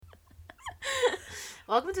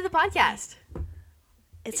Welcome to the podcast.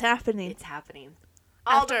 It's happening. It's happening.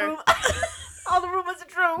 All the rumors are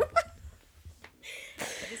true.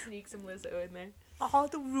 Just sneak some Lizzo in there. All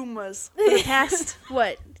the rumors. For the past,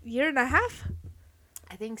 year and a half?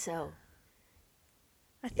 I think so.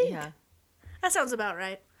 I think. Yeah. That sounds about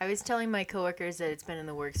right. I was telling my coworkers that it's been in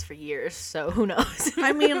the works for years, so who knows?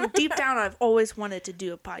 I mean, deep down, I've always wanted to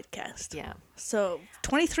do a podcast. Yeah. So,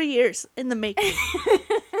 23 years in the making.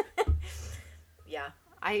 Yeah.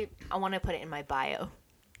 I want to put it in my bio.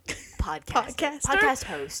 Podcaster? Podcast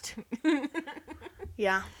host.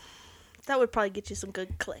 Yeah. That would probably get you some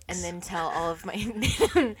good clicks. And then tell all of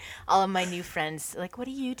my new friends, like, what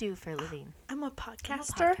do you do for a living? I'm a I'm a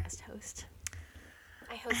podcaster. podcast host.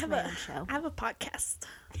 I host my own show. I have a podcast.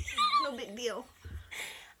 No big deal.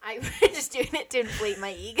 I'm just doing it to inflate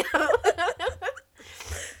my ego.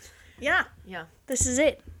 Yeah. Yeah. This is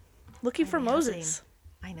it. Looking for Yeah, Moses.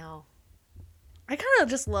 I know. I kind of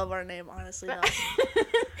just love our name, honestly. Though.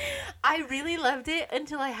 I really loved it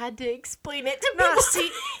until I had to explain it to No, people.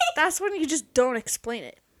 see, that's when you just don't explain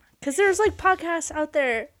it. Because there's, podcasts out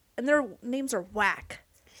there, and their names are whack.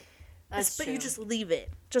 That's But true. you just leave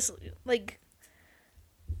it. Just,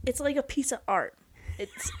 it's like a piece of art.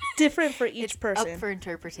 It's different for each person. Up for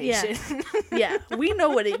interpretation. Yeah, we know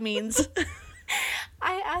what it means.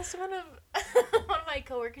 I asked one of my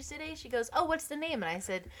coworkers today. She goes, "Oh, what's the name?" And I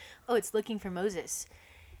said, "Oh, it's Looking for Moses."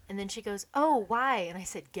 And then she goes, "Oh, why?" And I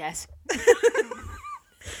said, "Guess."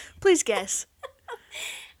 Please guess.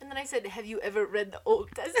 And then I said, "Have you ever read the Old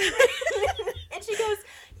Testament?" And she goes,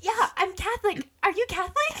 "Yeah, I'm Catholic. Are you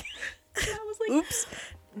Catholic?" And I was like, Oops.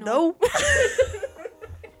 No.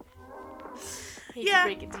 hate Yeah. to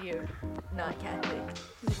break it to you, not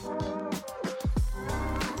Catholic.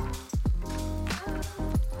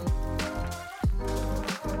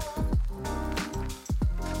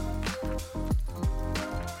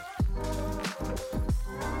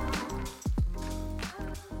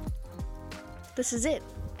 This is it.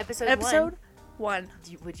 Episode 1.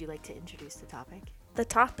 Would you like to introduce the topic? The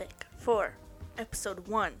topic for episode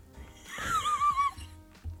 1.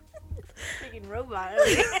 Freaking robot.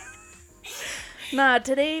 Nah,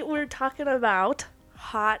 today we're talking about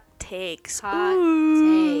hot takes. Hot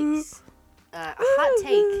Ooh. takes. A hot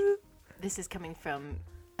take. This is coming from,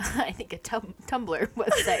 I think, a Tumblr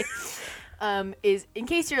website. Is, in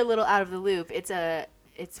case you're a little out of the loop, it's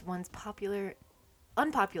one's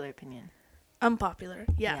unpopular opinion. Unpopular.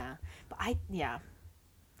 Yeah. But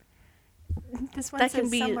this one That says can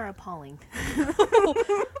be- some are appalling.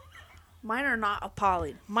 Mine are not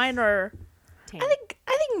appalling. Mine are. Tame. I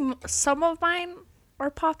think some of mine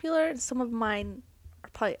are popular and some of mine are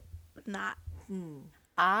probably not.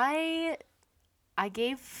 I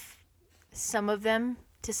gave some of them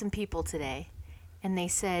to some people today, and they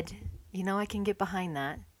said, I can get behind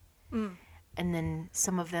that. And then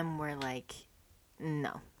some of them were like,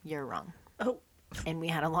 no, you're wrong. Oh. And we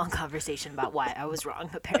had a long conversation about why I was wrong,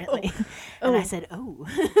 apparently. Oh. And I said, oh.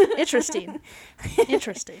 Interesting.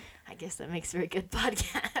 Interesting. I guess that makes for a good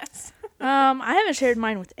podcast. I haven't shared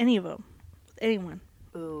mine with any of them. With anyone.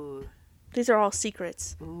 Ooh. These are all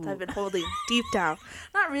secrets that I've been holding deep down.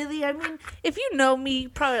 Not really. I mean, if you know me,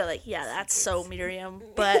 probably like, yeah, that's so Miriam.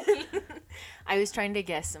 But, I was trying to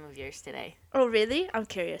guess some of yours today. oh, really? I'm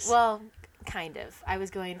curious. Well, kind of. I was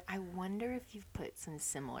going, I wonder if you've put some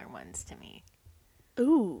similar ones to me.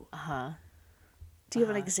 Ooh. Uh-huh. Do you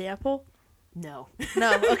have an example? No.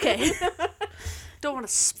 No. Okay. Don't want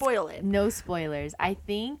to spoil it. No spoilers. I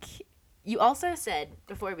think you also said,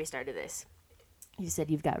 before we started this, you said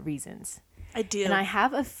you've got reasons. I do. And I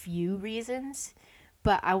have a few reasons,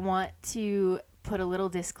 but I want to put a little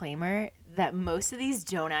disclaimer that most of these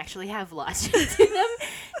don't actually have logic to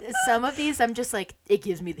them. Some of these, I'm just like, it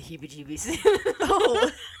gives me the heebie-jeebies.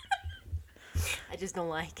 Oh. I just don't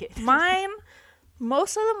like it. Mine,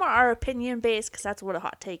 most of them are opinion based because that's what a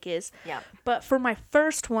hot take is. Yeah. But for my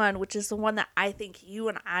first one, which is the one that I think you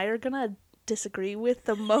and I are going to disagree with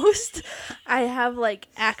the most, I have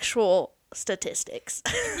actual statistics.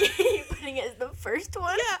 You putting it as the first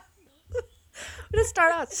one? Yeah. I'm going to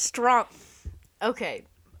start out strong. Okay.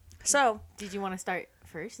 So, Did you want to start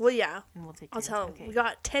first? well, yeah. And we'll take I'll turns. tell Okay. We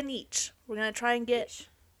got 10 each. We're going to try and get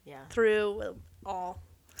Yeah. through with all.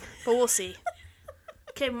 But we'll see.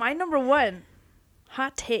 Okay, my number 1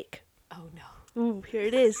 hot take. Oh, no. Ooh, here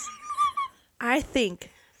it is. I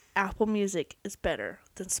think Apple Music is better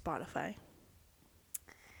than Spotify.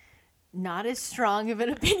 Not as strong of an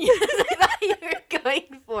opinion as I thought you were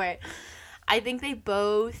going for. I think they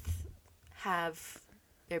both have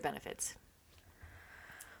their benefits.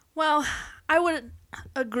 Well, I would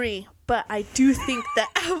agree, but I do think that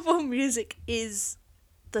Apple Music is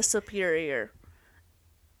the superior And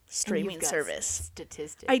streaming you've got service.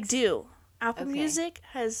 Statistics. I do. Apple Okay. Music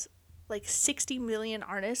has like 60 million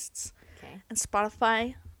artists, Okay. and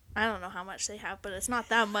Spotify, I don't know how much they have, but it's not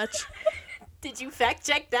that much. Did you fact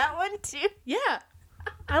check that one too? Yeah.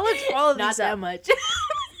 I looked all of Not these that up. much.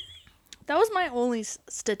 That was my only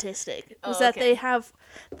statistic. Was Oh, that okay.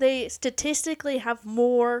 they statistically have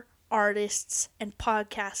more artists and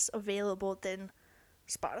podcasts available than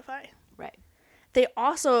Spotify. Right. They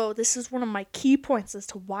also, this is one of my key points as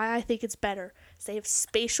to why I think it's better, is they have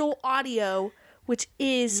spatial audio, which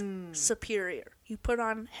is superior. You put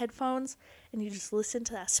on headphones and you just listen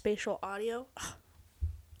to that spatial audio. Ugh,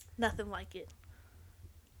 nothing like it.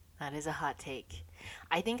 That is a hot take.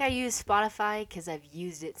 I think I use Spotify because I've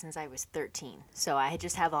used it since I was 13. So I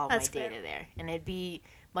just have all That's my fair. data there. And it'd be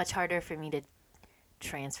much harder for me to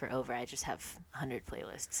transfer over. I just have 100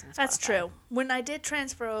 playlists. In That's Spotify. true. When I did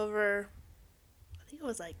transfer over, I think it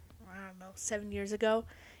was like, I don't know, 7 years ago,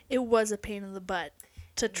 it was a pain in the butt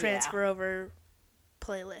to transfer over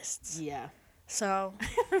playlists. Yeah. So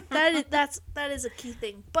that is a key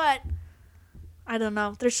thing. But I don't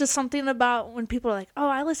know. There's just something about when people are like, "Oh,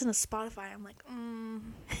 I listen to Spotify." I'm like,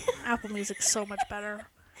 Apple Music's so much better.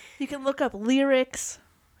 You can look up lyrics.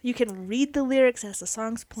 You can read the lyrics as the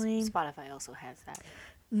song's playing. Spotify also has that.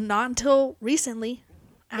 Not until recently.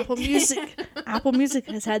 Apple Music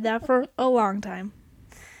has had that for a long time.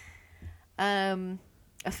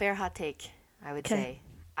 A fair hot take, I would 'Kay. say.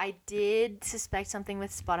 I did suspect something with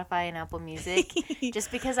Spotify and Apple Music, just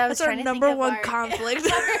because I was That's our trying to number think of one our, conflict.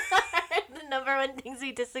 the number one things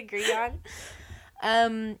we disagree on.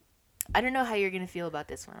 I don't know how you're gonna feel about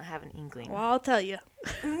this one. I have an inkling. Well, I'll tell you.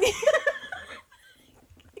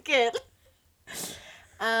 Good.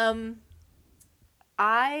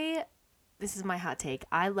 This is my hot take.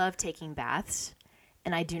 I love taking baths,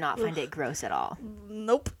 and I do not find it gross at all.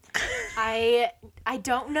 Nope. I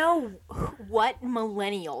don't know what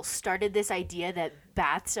millennial started this idea that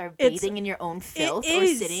baths are bathing in your own filth or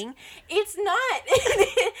is. sitting. It's not.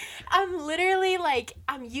 I'm literally like,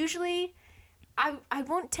 I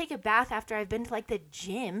won't take a bath after I've been to like the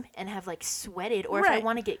gym and have like sweated, or if I Right.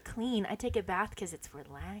 want to get clean, I take a bath because it's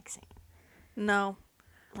relaxing. No.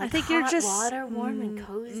 Like I think hot you're just water, warm and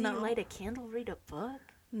cozy. no. Light a candle, read a book.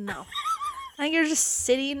 No. I think you're just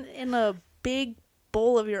sitting in a big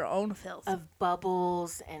bowl of your own filth. Of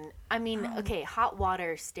bubbles and I mean, okay, hot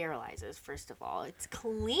water sterilizes. First of all, it's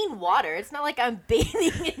clean water. It's not like I'm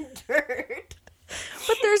bathing in dirt.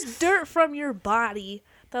 But there's dirt from your body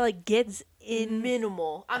that like gets in.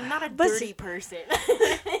 Minimal. I'm not a But dirty person.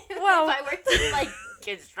 Well- if I worked in like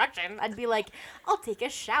construction, I'd be like, I'll take a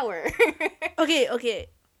shower. Okay.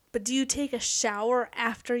 But do you take a shower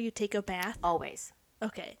after you take a bath? Always.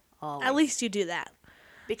 Okay. Always. At least you do that.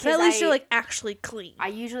 because But at least you're like actually clean. I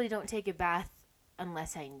usually don't take a bath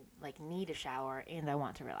unless I like need a shower and I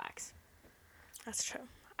want to relax. That's true.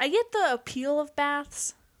 I get the appeal of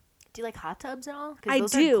baths. Do you like hot tubs at all? 'Cause I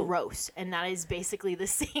those do. are gross, and that is basically the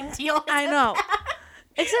same deal. as I a know. bath.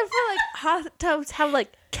 Except for like hot tubs have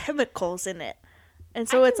like chemicals in it. And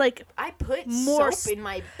so it's like I put more soap in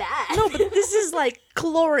my bath. no, but this is like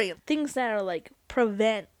chlorine, things that are like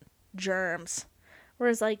prevent germs.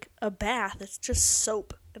 Whereas like a bath, it's just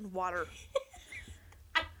soap and water.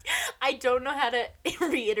 I don't know how to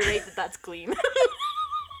reiterate that that's clean.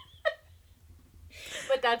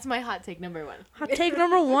 But that's my hot take number one. Hot take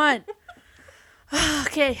number 1.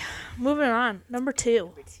 Okay, moving on. Number 2.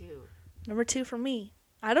 Number two. Number 2 for me.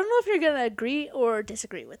 I don't know if you're gonna agree or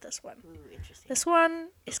disagree with this one. Ooh, interesting. This one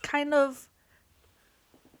is kind of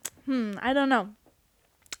I don't know.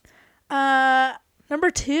 Number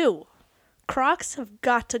 2. Crocs have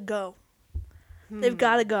got to go. They've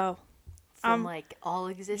got to go. From like all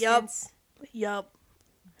existence. Yup.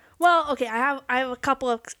 Well, okay, I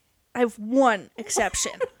have one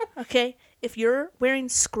exception. Okay? If you're wearing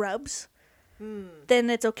scrubs, then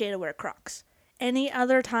it's okay to wear Crocs. Any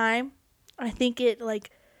other time, I think it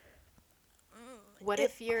like What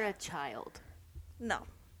if you're a child? no.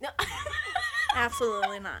 No.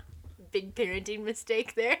 Absolutely not. Big parenting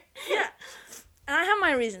mistake there. Yeah. And I have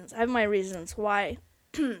my reasons why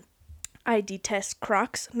I detest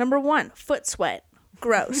Crocs. Number 1, foot sweat.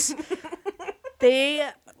 Gross.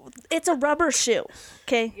 It's a rubber shoe.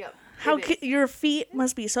 Okay? Yep. How it is. your feet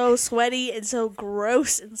must be so sweaty and so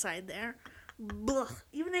gross inside there. Blech.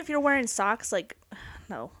 Even if you're wearing socks, like,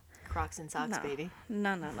 no. Crocs and socks, No. baby.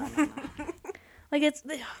 No. Like,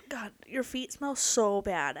 God, your feet smell so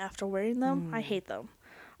bad after wearing them. I hate them.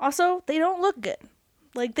 Also, they don't look good.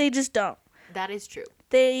 Like, they just don't. That is true.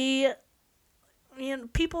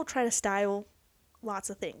 People try to style lots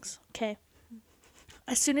of things, okay?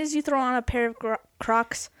 As soon as you throw on a pair of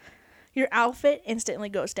Crocs, your outfit instantly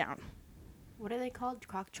goes down. What are they called?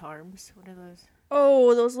 Croc charms? What are those?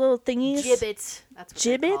 Oh, those little thingies. Jibbits. That's what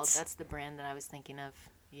they're called. Jibbits? That's the brand that I was thinking of.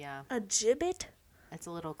 Yeah. A gibbet? It's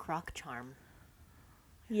a little croc charm.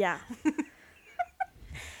 Yeah.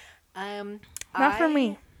 Not for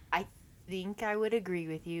me. I think I would agree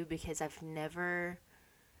with you because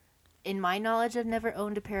in my knowledge, I've never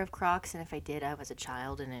owned a pair of Crocs, and if I did, I was a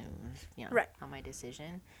child, and it was, Right. not my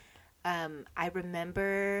decision. I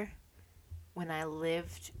remember when I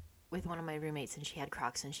lived with one of my roommates, and she had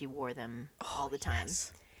Crocs, and she wore them all the time.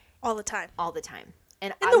 Yes. All the time. All the time.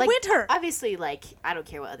 And In the winter. Obviously, I don't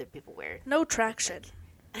care what other people wear. No traction.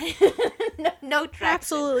 no traction.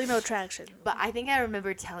 Absolutely no traction. But I think I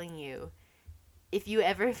remember telling you, if you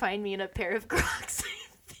ever find me in a pair of Crocs,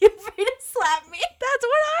 feel free to slap me. That's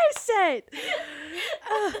what I said.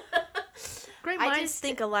 Great I minds just-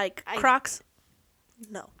 think alike. I- Crocs,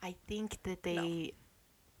 no. I think that they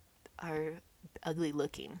are ugly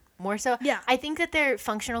looking. More so. Yeah. I think that they're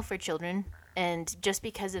functional for children. And just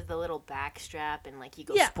because of the little back strap and you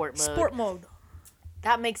go sport mode. Sport mode.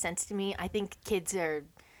 That makes sense to me. I think kids are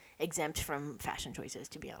exempt from fashion choices,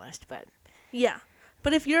 to be honest. But Yeah.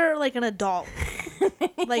 But if you're like an adult,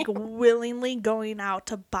 willingly going out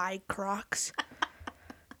to buy Crocs,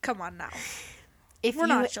 come on now. if We're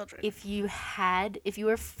not children. If you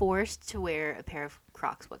were forced to wear a pair of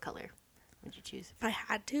Crocs, what color would you choose? If I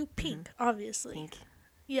had to, pink, obviously. Pink.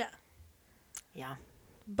 Yeah. Yeah.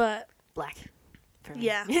 But, Black. For me.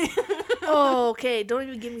 yeah. Oh, okay. Don't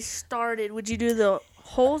even get me started. Would you do the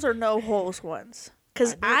holes or no holes ones?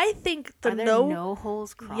 Because I think the Are there no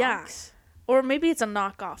holes Crocs? Yeah. Or maybe it's a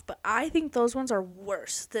knockoff, but I think those ones are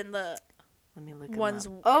worse than the Let me look 'em ones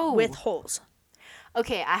up. with holes.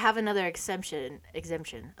 Okay, I have another exemption.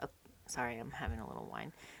 Oh, sorry, I'm having a little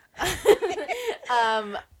wine.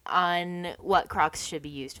 On what Crocs should be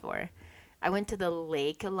used for. I went to the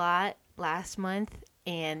lake a lot last month,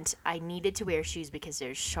 and I needed to wear shoes because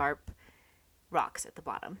there's sharp rocks at the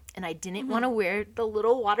bottom. And I didn't want to wear the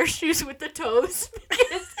little water shoes with the toes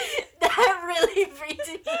because that really freaked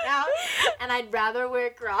me out. And I'd rather wear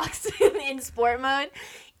Crocs in sport mode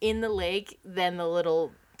in the lake than the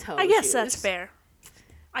little toe I guess shoes. that's fair.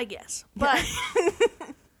 I guess. But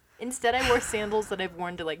Instead, I wore sandals that I've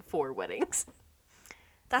worn to 4 weddings.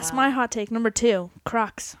 that's my hot take. Number 2,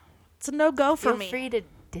 Crocs. It's a no-go for Feel me. free to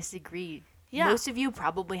disagree. Yeah. Most of you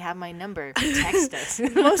probably have my number. Text us.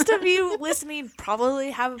 Most of you listening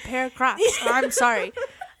probably have a pair of Crocs. I'm sorry.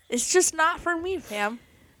 It's just not for me, fam.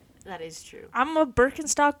 That is true. I'm a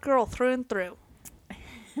Birkenstock girl through and through.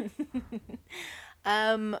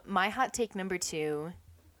 My hot take number 2.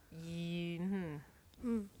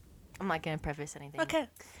 I'm not gonna preface anything. Okay.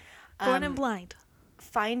 Going in blind.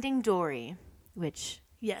 Finding Dory, which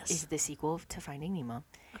Yes. is the sequel to Finding Nemo,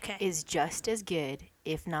 Okay. is just as good,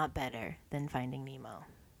 if not better, than Finding Nemo.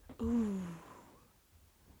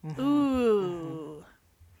 Ooh.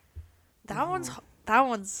 That one's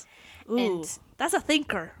ooh. And- That's a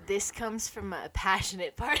thinker. This comes from a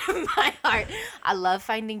passionate part of my heart. I love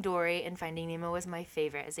Finding Dory, and Finding Nemo was my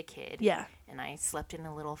favorite as a kid. Yeah. And I slept in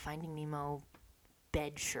a little Finding Nemo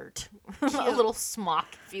bed shirt, a little smock,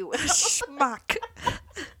 if you will, Schmuck.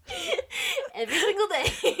 every single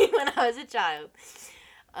day when I was a child.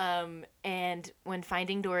 And when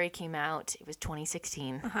Finding Dory came out, it was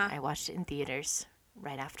 2016. I watched it in theaters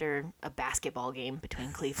right after a basketball game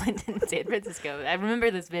between Cleveland and San Francisco. I remember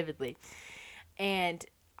this vividly. And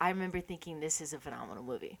I remember thinking, this is a phenomenal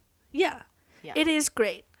movie. Yeah. Yeah. It is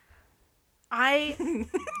great. I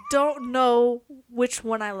don't know which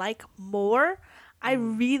one I like more. I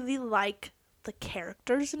really like the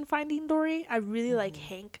characters in Finding Dory. I really like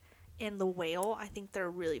Hank and the whale. I think they're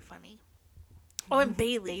really funny. Oh, and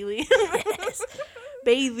Bailey. Yes.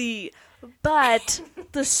 Bailey. But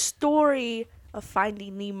the story of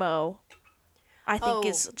Finding Nemo, I think,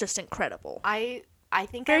 is just incredible. I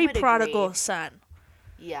think Very I would prodigal agree. son.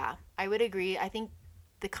 Yeah, I would agree. I think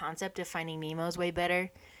the concept of Finding Nemo is way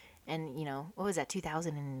better. And, what was that,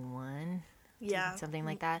 2001? Yeah. Something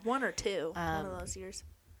like that. 1 or 2. One of those years.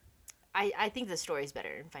 I think the story's better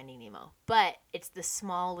in Finding Nemo. But it's the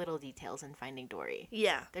small little details in Finding Dory.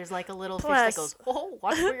 Yeah. There's a little Plus- fish that goes, oh,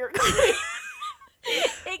 watch where you're going.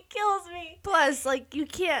 It kills me. Plus, you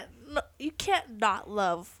can't not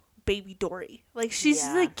love Baby Dory. She's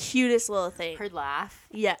Yeah. the cutest little thing. Her laugh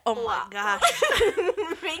Yeah. Oh my gosh.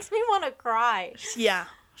 makes me want to cry. Yeah.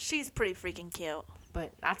 She's pretty freaking cute.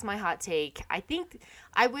 But that's my hot take. I think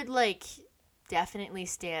I would definitely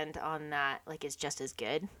stand on that. It's just as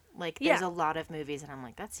good. There's Yeah. a lot of movies and I'm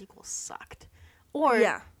like, that sequel sucked. Or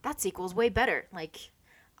Yeah. that sequel's way better. Like,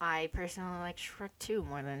 I personally like Shrek 2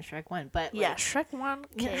 more than Shrek 1. But, Yeah, like, Shrek 1.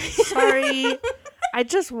 Okay, sorry. I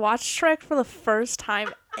just watched Shrek for the first time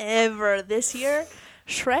ever this year.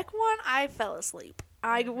 Shrek 1, I fell asleep.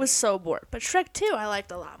 I was so bored. But Shrek 2, I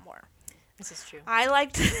liked a lot more. this is true. I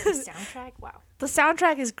liked The soundtrack? Wow. the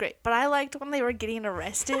soundtrack is great, but I liked when they were getting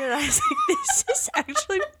arrested, and I was like, this is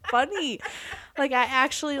actually funny. Like, I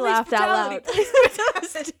actually laughed out loud. That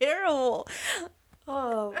was terrible.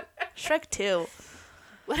 Oh, Shrek 2.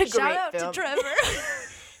 What a Shout great out film. to Trevor.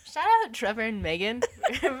 Shout out Trevor and Megan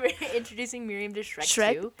for introducing Miriam to Shrek,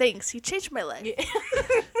 Shrek, 2. thanks. You changed my life.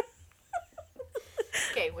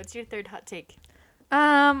 Okay, what's your third hot take?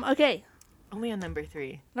 Okay. Only on number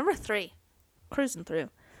 3. Number 3. Cruising through.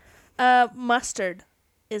 Mustard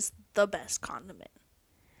is the best condiment.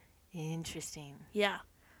 Interesting. Yeah.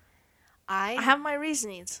 I I have my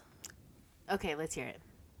reasonings. Okay, let's hear it.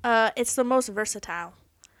 It's the most versatile.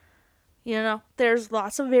 You know, there's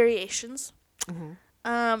lots of variations.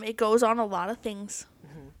 Mm-hmm. It goes on a lot of things.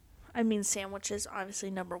 Mm-hmm. I mean, sandwiches,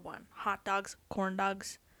 obviously, number 1. Hot dogs, corn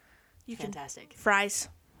dogs. You Fantastic. can fries.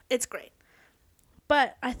 It's great.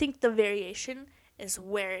 But I think the variation is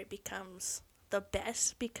where it becomes the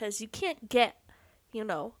best, because you can't get, you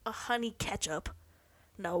know, a honey ketchup.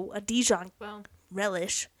 No, a Dijon Well,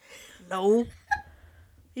 relish. No.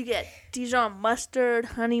 You get Dijon mustard,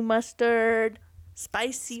 honey mustard,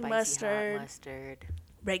 spicy spicy mustard, hot mustard.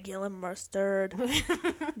 regular mustard,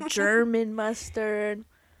 German mustard.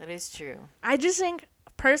 That is true. I just think,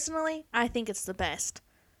 personally, I think it's the best.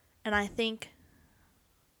 And I think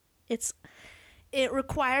it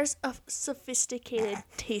requires a sophisticated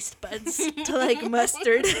taste buds to like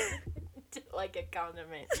mustard. Like a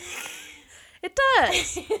condiment. It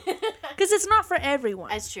does. Because it's not for everyone.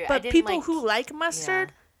 That's true. I But didn't people like- who like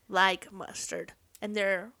mustard, like mustard. And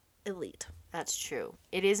they're elite. That's true.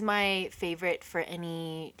 It is my favorite for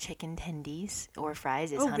any chicken tendies or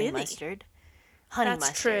fries is Oh, honey really? mustard. Honey That's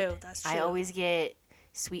mustard. true. That's I true. always get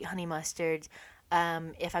sweet honey mustard.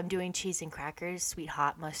 If I'm doing cheese and crackers, sweet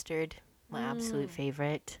hot mustard, my absolute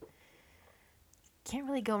favorite. Can't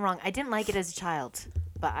really go wrong. I didn't like it as a child,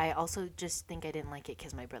 but I also just think I didn't like it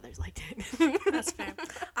because my brothers liked it. That's fair.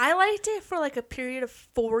 I liked it for like a period of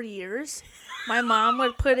 4 years. My mom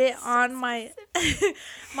would put it on my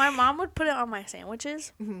my mom would put it on my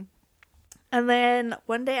sandwiches. Mhm. And then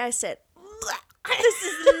one day I said, "This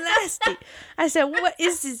is nasty." I said, "What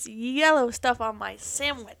is this yellow stuff on my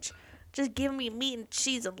sandwich? Just give me meat and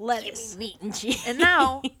cheese and lettuce." Meat and cheese. And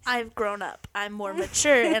now I've grown up. I'm more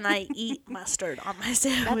mature and I eat mustard on my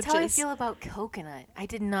sandwiches. That's how I feel about coconut. I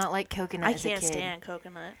did not like coconut I as a can't kid. stand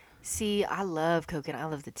coconut. See, I love coconut. I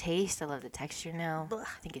love the taste. I love the texture now. Blah.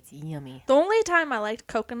 I think it's yummy. The only time I liked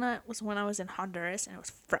coconut was when I was in Honduras and it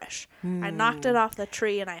was fresh. I knocked it off the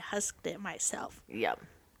tree and I husked it myself. Yep,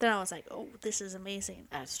 Then I was like, oh, this is amazing.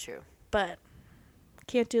 that's true. But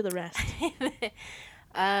can't do the rest.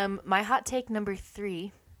 My hot take number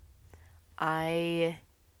 3, I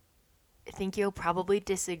think you'll probably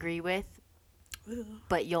disagree with,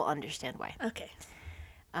 but you'll understand why. Okay.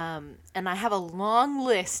 And I have a long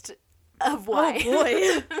list of why.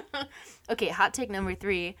 Oh, boy. Okay, hot take number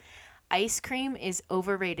 3. Ice cream is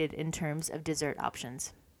overrated in terms of dessert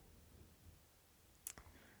options.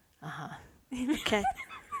 Okay.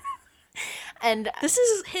 And This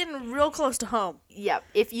is hitting real close to home. yeah,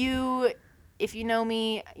 if you know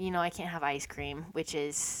me, you know I can't have ice cream, which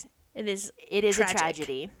is It is a tragic.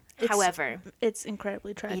 tragedy. It's- However, It's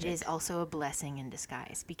incredibly tragic. it is also a blessing in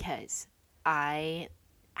disguise because I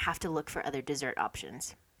have to look for other dessert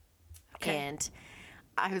options. Okay. And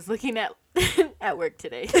I was looking at at work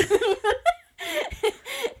today.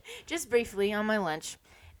 Just briefly on my lunch.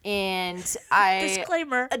 And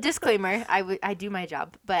Disclaimer. a disclaimer, I do my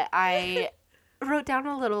job, but I wrote down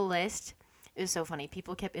a little list. It was so funny.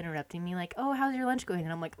 People kept interrupting me like, "Oh, how's your lunch going?"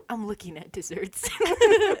 And I'm like, "I'm looking at desserts."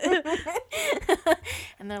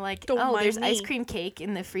 And they're like, Don't "Oh, mind there's ice me." cream cake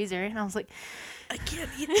in the freezer." And I was like, I can't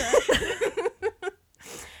eat that.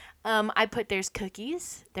 I put there's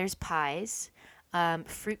cookies, there's pies,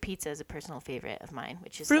 fruit pizza is a personal favorite of mine,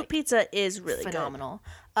 which is Fruit like, pizza is really phenomenal.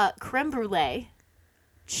 Creme brulee,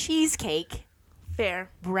 cheesecake, Fair.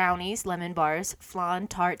 brownies, lemon bars, flan,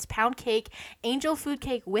 tarts, pound cake, angel food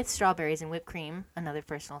cake with strawberries and whipped cream, another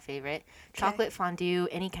personal favorite, chocolate fondue,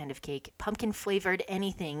 any kind of cake, pumpkin flavored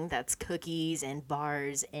anything that's cookies and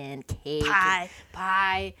bars and cake. Pie.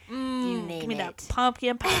 Pie. You name Give me it. that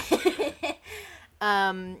pumpkin pie.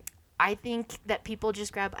 I think that people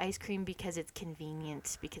just grab ice cream because it's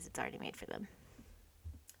convenient, because it's already made for them.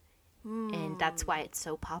 And that's why it's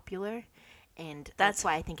so popular. And that's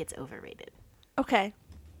why I think it's overrated. Okay.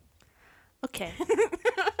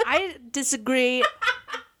 I disagree.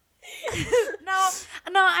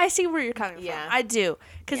 No, I see where you're coming Yeah. from. I do.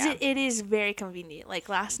 Because Yeah. it is very convenient. Like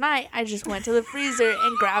last night, I just went to the freezer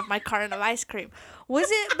and grabbed my carton of ice cream. Was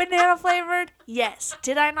it banana flavored? Yes.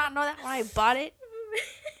 Did I not know that when I bought it?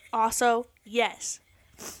 Also, yes.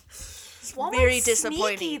 It's very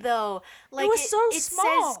disappointing. Sneaky, though. Like, was so it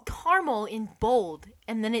small. says caramel in bold,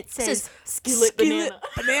 and then it says skillet banana.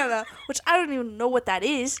 banana, which I don't even know what that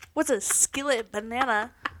is. What's a skillet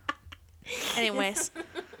banana? Anyways.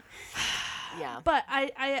 Yeah. But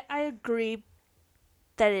I agree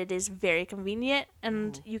that it is very convenient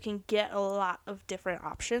and you can get a lot of different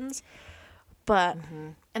options. But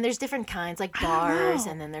And there's different kinds, like don't bars,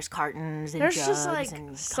 know. and then there's cartons and there's jugs just like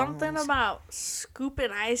and something cones. about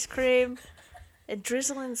scooping ice cream and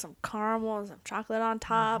drizzling some caramel and some chocolate on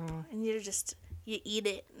top, and you eat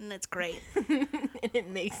it and it's great. And it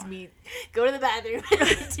makes me go to the bathroom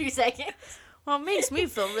in 2 seconds. Well, it makes me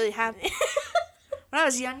feel really happy. When I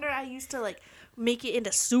was younger, I used to like make it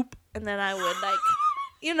into soup, and then I would like,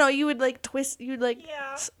 you would like twist, you would like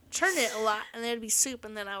churn it a lot, and then it'd be soup,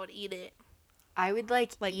 and then I would eat it. I would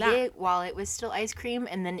like Like eat that. it while it was still ice cream,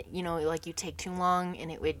 and then like you take too long, and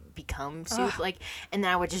it would become soup. And then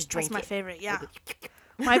I would just drink That's my it. favorite. Yeah.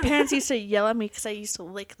 My parents used to yell at me because I used to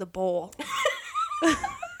lick the bowl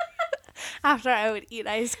after I would eat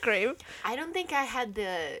ice cream. I don't think I had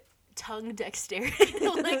the tongue dexterity to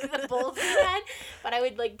lick the bowls we had, but I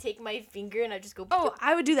would like take my finger and I'd just go. Oh,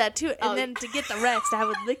 I would do that too, and then to get the rest, I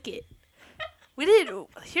would lick it.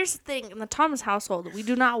 Here's the thing, in the Thomas household, we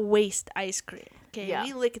do not waste ice cream. Okay, Yeah.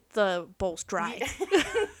 we lick the bowls dry.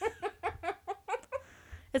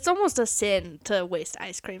 It's almost a sin to waste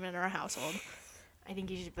ice cream in our household. I think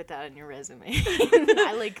you should put that on your resume.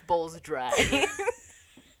 I like bowls dry.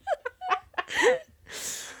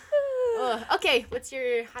 Ugh. Okay, what's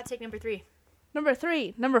your hot take number 3? Number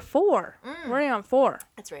 4. We're already on 4.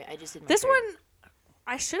 That's right. I just did my This third. one,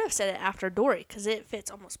 I should have said it after Dory because it fits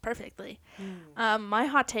almost perfectly. My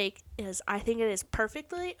hot take is I think it is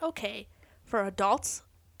perfectly okay for adults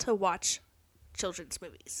to watch children's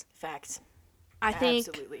movies. Facts. I think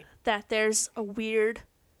Absolutely. that there's a weird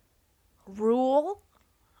rule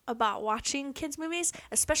about watching kids' movies,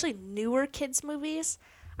 especially newer kids' movies.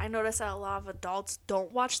 I notice that a lot of adults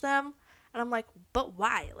don't watch them, and I'm like, but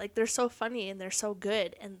why? Like, they're so funny and they're so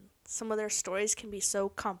good, and some of their stories can be so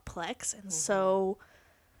complex and so,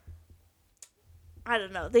 I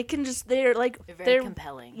don't know. They're Very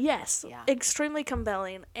compelling. Yes, Yeah. extremely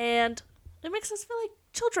compelling, and it makes us feel like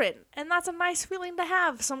children, and that's a nice feeling to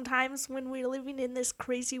have sometimes when we're living in this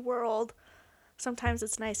crazy world. Sometimes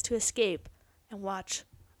it's nice to escape and watch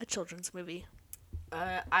a children's movie.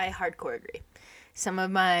 I hardcore agree. Some of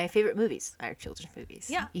my favorite movies are children's movies.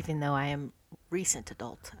 Yeah. Even though I am recent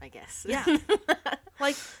adult, I guess. Yeah. Yeah.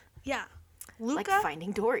 Like Luca,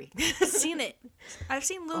 Finding Dory. seen it. I've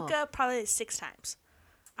seen Luca probably 6 times.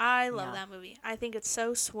 I love Yeah. that movie. I think it's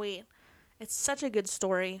so sweet. It's such a good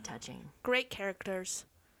story. Touching. Great characters.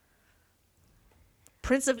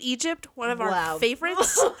 Prince of Egypt, one of our Wow.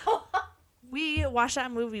 favorites. We watched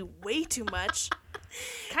that movie way too much.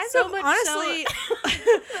 Kind So of much honestly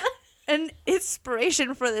an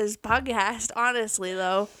inspiration for this podcast, honestly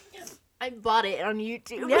though. I bought it on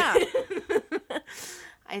YouTube. Yeah.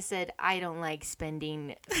 I said, I don't like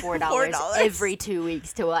spending $4 $4 every 2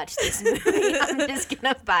 weeks to watch this movie. I'm just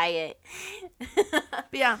going to buy it. But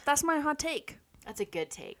yeah, that's my hot take. That's a good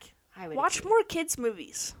take. I would Watch agree. more kids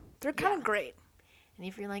movies. They're kind of Yeah. great. And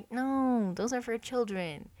if you're like, no, those are for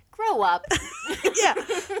children, grow up. Yeah.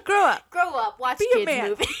 Grow up. Grow up. Watch Be a kids man.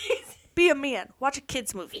 movies. Be a man. Watch a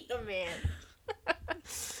kids movie. Oh,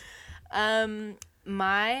 man.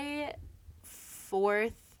 My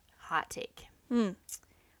 4th hot take.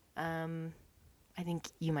 I think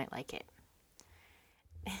you might like it.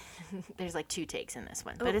 There's like 2 takes in this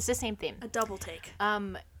one, but it's the same theme. A double take.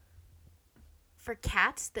 For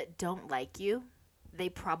cats that don't like you, they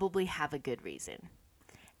probably have a good reason.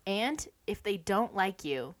 And if they don't like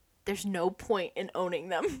you, there's no point in owning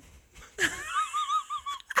them.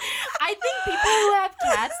 I think people who have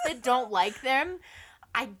cats that don't like them,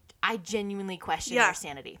 I genuinely question Yeah. their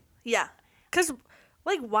sanity. Yeah. Because,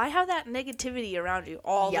 like, why have that negativity around you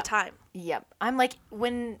all Yep. the time? Yep. I'm like,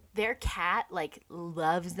 when their cat, like,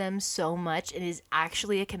 loves them so much and is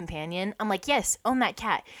actually a companion, I'm like, yes, own that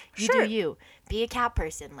cat. You Sure. do you. Be a cat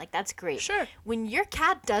person. Like, that's great. Sure. When your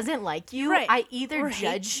cat doesn't like you, Right. I either Or hate-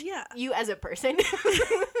 judge yeah. you as a person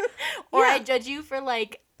or Yeah. I judge you for,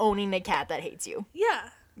 like, owning a cat that hates you. Yeah.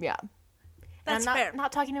 Yeah. That's and I'm fair.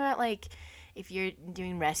 not talking about, like, if you're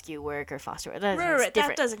doing rescue work or foster work. That's Right. That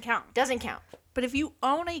different. doesn't count. Doesn't count. But if you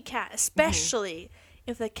own a cat, especially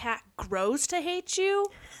if the cat grows to hate you,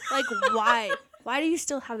 like, why? Why do you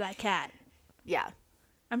still have that cat? Yeah.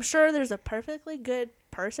 I'm sure there's a perfectly good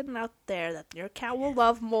person out there that your cat will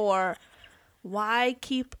love more. Why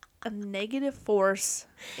keep a negative force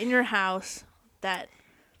in your house that,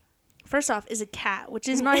 first off, is a cat, which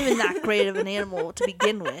is not even that great of an animal to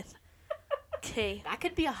begin with? Okay. That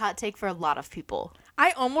could be a hot take for a lot of people.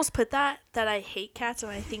 I almost put that I hate cats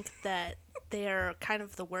and I think that they're kind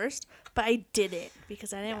of the worst, but I did it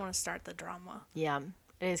because I didn't want to start the drama. Yeah.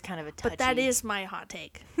 It is kind of a touchy. But that is my hot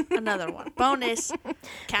take. Another one. Bonus.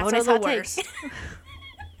 Cats Bonus are hot the take. worst.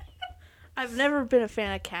 I've never been a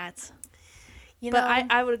fan of cats. You But know,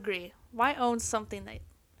 I would agree. Why own something that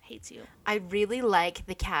hates you? I really like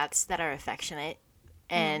the cats that are affectionate.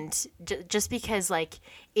 And just because, like,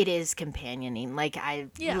 it is companioning. Like, I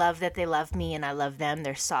love that they love me and I love them.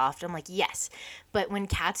 They're soft. I'm like, yes. But when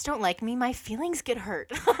cats don't like me, my feelings get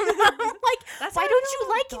hurt. I'm like, That's why how I don't feel you with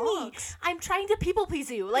like me? dogs. I'm trying to people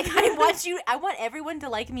please you. Like, I want everyone to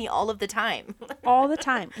like me all of the time. All the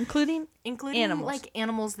time, including Including, like,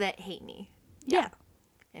 animals that hate me. yeah.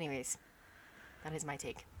 Anyways, that is my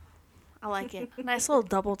take. I like it. Nice little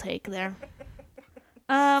double take there.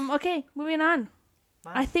 Okay, moving on.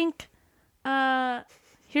 Wow. I think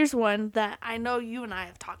here's one that I know you and I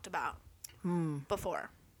have talked about before.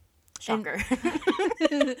 Shocker.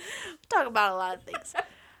 Talk about a lot of things.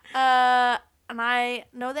 And I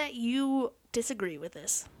know that you disagree with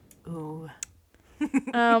this. Ooh.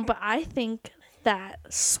 But I think that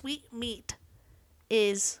sweet meat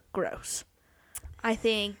is gross. I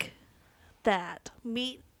think that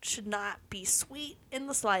meat should not be sweet in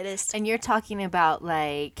the slightest. And you're talking about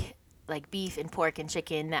like beef and pork and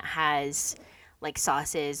chicken that has like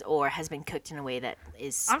sauces or has been cooked in a way that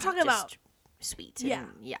is I'm talking just about sweet. Yeah.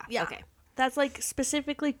 Yeah. Okay. That's like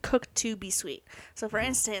specifically cooked to be sweet. So for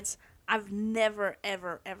instance, I've never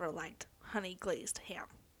ever liked honey glazed ham.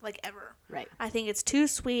 Like ever. Right. I think it's too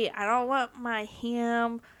sweet. I don't want my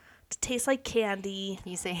ham to taste like candy.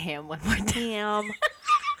 Can you say ham one more time? Ham.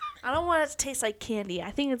 I don't want it to taste like candy.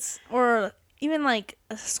 I think it's, or even like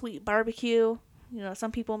a sweet barbecue. You know,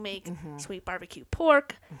 some people make sweet barbecue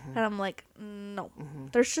pork, and I'm like, no.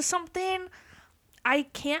 There's just something I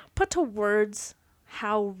can't put to words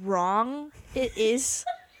how wrong it is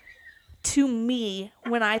to me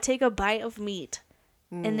when I take a bite of meat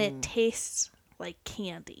and it tastes like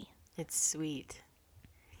candy. It's sweet.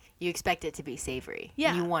 You expect it to be savory.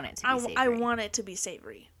 Yeah. You want it to be savory. I want it to be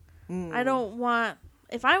savory. I don't want,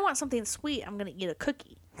 if I want something sweet, I'm going to eat a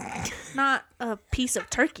cookie, not a piece of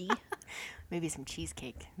turkey. Maybe some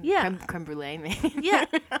cheesecake. Yeah. Creme brulee, maybe. Yeah.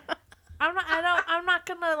 I'm not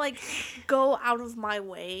going to like go out of my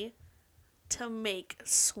way to make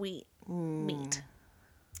sweet meat.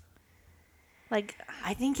 Like,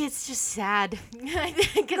 I think it's just sad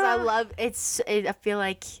because I love I feel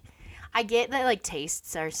like I get that like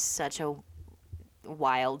tastes are such a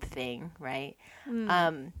wild thing, right?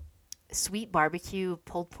 Sweet barbecue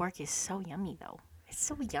pulled pork is so yummy though. It's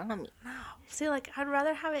so yummy. see, like, I'd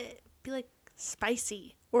rather have it be like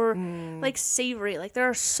spicy or like savory. Like, there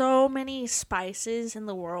are so many spices in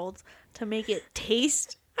the world to make it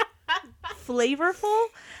taste flavorful.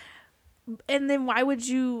 And then why would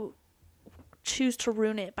you choose to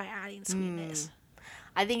ruin it by adding sweetness?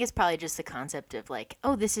 I think it's probably just the concept of like,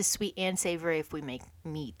 oh, this is sweet and savory if we make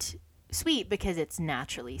meat sweet because it's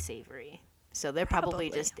naturally savory. So they're probably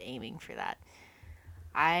just aiming for that.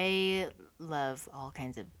 I love all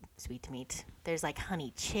kinds of sweet meat. There's like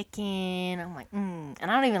honey chicken. I'm like, and I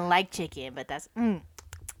don't even like chicken, but that's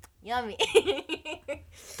yummy.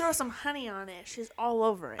 Throw some honey on it. She's all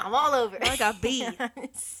over it. I'm all over it. Like a bee.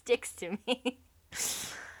 It sticks to me.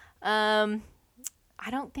 I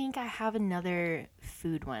don't think I have another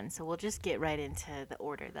food one, so we'll just get right into the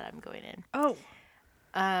order that I'm going in. Oh.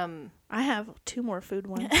 I have 2 more food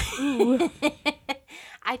ones. Ooh.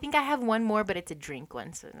 I think I have one more, but it's a drink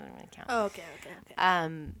one, so it doesn't really count. Oh, okay.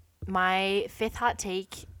 My 5th hot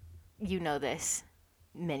take, you know this.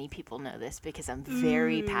 Many people know this because I'm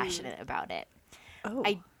very passionate about it. Oh.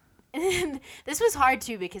 This was hard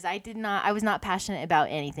too because I was not passionate about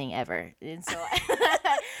anything ever. And so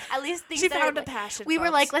at least things She that found are, a passion, we were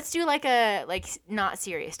folks. like, let's do like not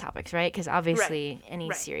serious topics, right? Because obviously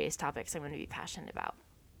any serious topics I'm going to be passionate about.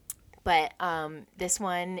 But this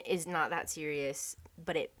one is not that serious,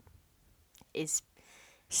 but it is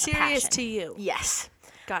Serious passion. to you. Yes.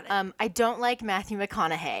 Got it. I don't like Matthew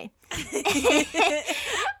McConaughey.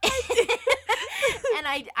 And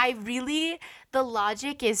I really, the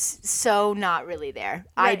logic is so not really there.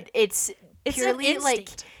 Right. It's It's an purely like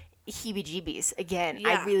instinct. heebie-jeebies. Again,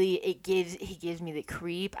 Yeah. he gives me the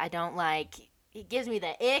creep. I don't like, he gives me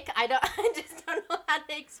the ick. I just don't know how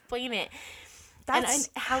to explain it.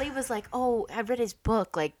 Hallie was like, oh, I read his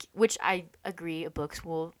book, like, which I agree, books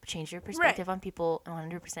will change your perspective on people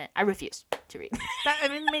 100%. I refuse to read.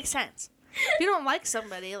 It makes sense. If you don't like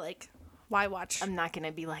somebody, like, why watch? I'm not going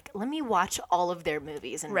to be like, let me watch all of their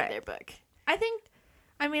movies and read their book.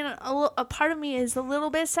 A part of me is a little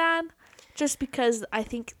bit sad just because I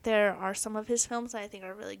think there are some of his films that I think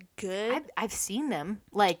are really good. I've seen them.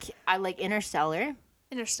 Like, I like Interstellar.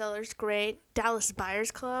 Interstellar's great. Dallas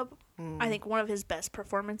Buyers Club, I think one of his best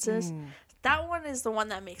performances. That one is the one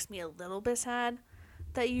that makes me a little bit sad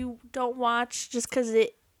that you don't watch just because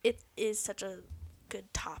it is such a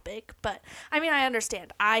good topic. But, I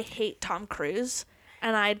understand. I hate Tom Cruise,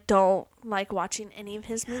 and I don't like watching any of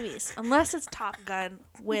his movies unless it's Top Gun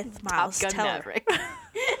with Miles Top Gun Teller. Maverick.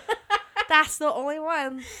 That's the only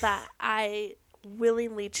one that I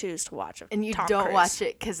willingly choose to watch. And you Tom don't Cruise. watch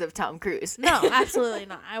it because of Tom Cruise. No, absolutely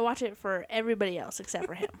not. I watch it for everybody else except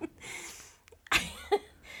for him.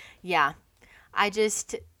 Yeah.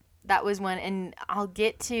 That was one, and I'll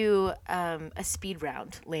get to a speed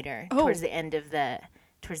round later towards the end of the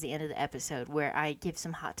episode where I give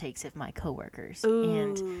some hot takes of my coworkers. Ooh.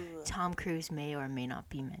 And Tom Cruise may or may not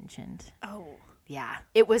be mentioned. Oh. Yeah.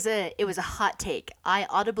 It was a hot take. I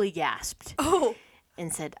audibly gasped. Oh.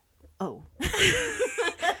 And said, "Oh."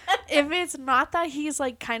 If it's not that he's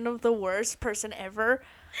like kind of the worst person ever,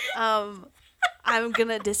 I'm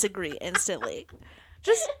gonna disagree instantly.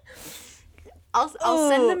 Just I'll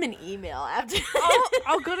send them an email after.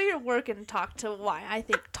 I'll go to your work and talk to why I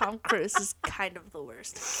think Tom Cruise is kind of the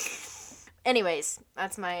worst. Anyways,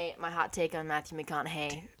 that's my hot take on Matthew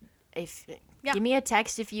McConaughey. Give me a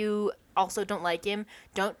text if you also don't like him.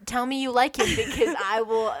 Don't tell me you like him because I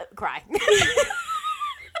will cry.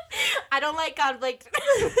 I don't like conflict.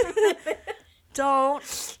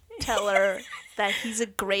 Don't tell her that he's a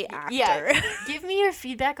great actor. Yeah. Give me your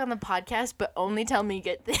feedback on the podcast, but only tell me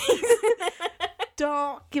good things.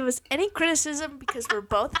 Don't give us any criticism because we're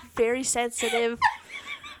both very sensitive.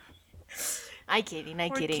 I'm kidding. We're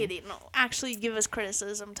kidding. No, actually, give us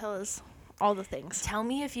criticism. Tell us all the things. Tell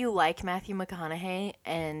me if you like Matthew McConaughey,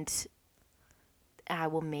 and I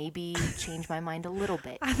will maybe change my mind a little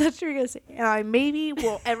bit. I thought you were going to say, and I maybe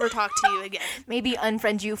won't ever talk to you again. Maybe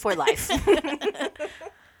unfriend you for life.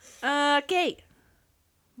 Okay.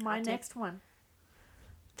 My Hot next one.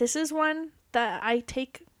 This is one that I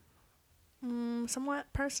take somewhat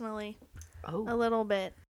personally. Oh. A little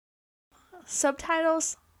bit.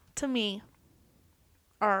 Subtitles, to me,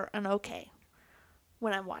 are an okay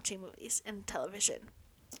when I'm watching movies and television.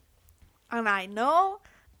 And I know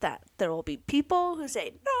that there will be people who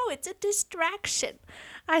say, no, it's a distraction.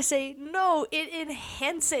 I say, no, it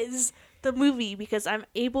enhances the movie because I'm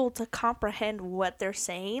able to comprehend what they're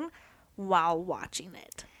saying while watching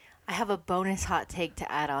it. I have a bonus hot take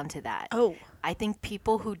to add on to that. Oh. I think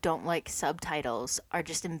people who don't like subtitles are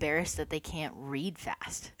just embarrassed that they can't read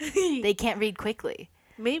fast. They can't read quickly.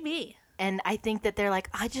 Maybe. And I think that they're like,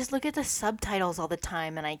 I just look at the subtitles all the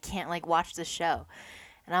time and I can't like watch the show.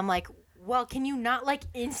 And I'm like, well, can you not like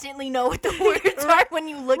instantly know what the words are when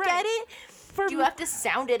you look at it? Do you have to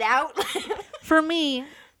sound it out? For me,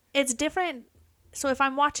 it's different. So if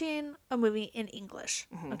I'm watching a movie in English,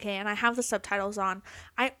 okay, and I have the subtitles on,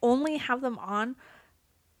 I only have them on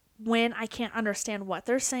when I can't understand what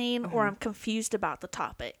they're saying or I'm confused about the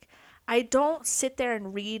topic. I don't sit there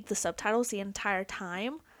and read the subtitles the entire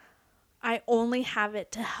time. I only have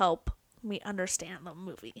it to help me understand the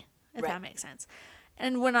movie, if that makes sense.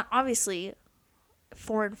 And when obviously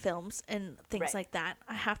foreign films and things like that,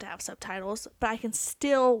 I have to have subtitles, but I can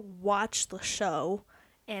still watch the show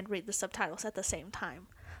and read the subtitles at the same time.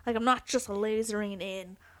 Like, I'm not just lasering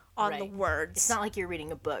in on the words. It's not like you're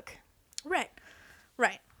reading a book. Right.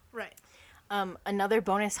 Another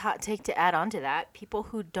bonus hot take to add on to that, people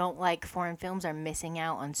who don't like foreign films are missing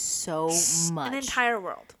out on so much. An entire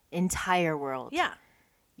world. Yeah.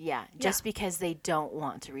 Yeah, just because they don't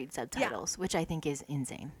want to read subtitles, which I think is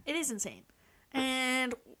insane. It is insane.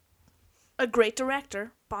 And a great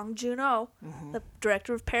director, Bong Joon-ho, the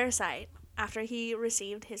director of Parasite, after he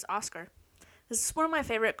received his Oscar. This is one of my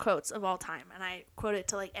favorite quotes of all time, and I quote it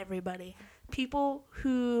to like everybody. People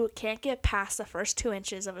who can't get past the first 2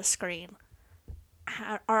 inches of a screen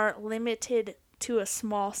are limited to a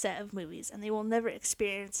small set of movies, and they will never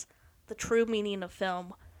experience the true meaning of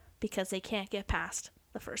film because they can't get past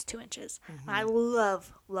the first 2 inches. I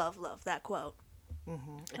love, love, love that quote.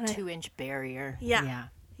 A 2-inch barrier. Yeah.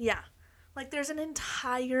 Like, there's an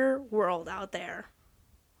entire world out there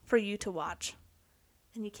for you to watch.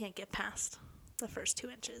 and you can't get past the first 2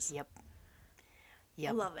 inches. Yep.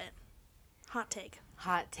 I love it. Hot take.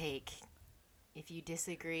 Hot take. If you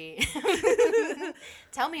disagree,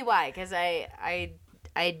 tell me why, because I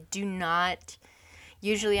do not.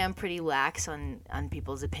 Usually I'm pretty lax on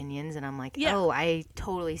people's opinions, and I'm like, oh, I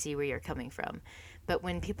totally see where you're coming from. But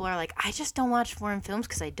when people are like, I just don't watch foreign films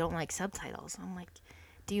because I don't like subtitles, I'm like,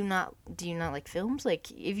 do you not like films? Like,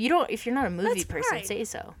 if you're not a movie person, say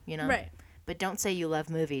so, you know? Right. But don't say you love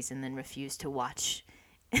movies and then refuse to watch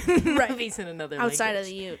movies in another outside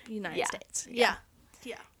language. of the United States. Yeah.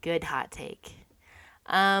 Good hot take.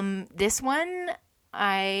 This one,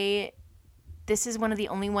 this is one of the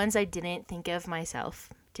only ones I didn't think of myself,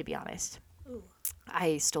 to be honest. Ooh.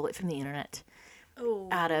 I stole it from the internet. Oh,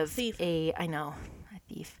 out of thief. a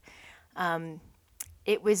thief.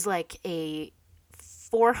 It was like a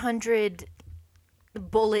 400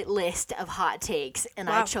 bullet list of hot takes, and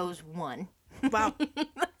I chose one. Wow.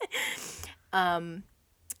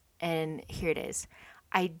 And here it is.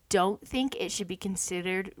 I don't think it should be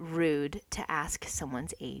considered rude to ask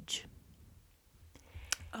someone's age.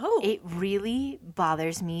 Oh. It really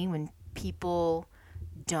bothers me when people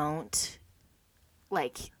don't,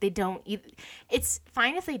 it's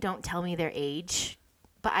fine if they don't tell me their age,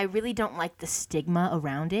 but I really don't like the stigma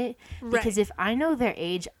around it. Because if I know their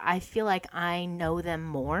age, I feel like I know them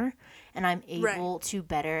more, and I'm able to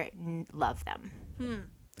better love them.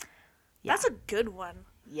 Yeah. That's a good one.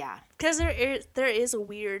 Yeah. Because there is a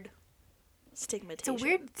weird stigmatization. It's a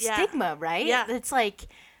weird stigma, right? Yeah. It's like,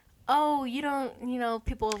 oh, you don't,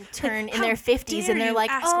 people turn in their how 50s and they're dare like,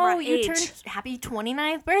 you ask oh, our you age?" turned happy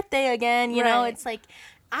 29th birthday again. You know, Right. it's like,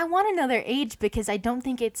 I want to know their age because I don't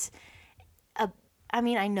think it's I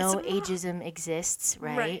know ageism exists,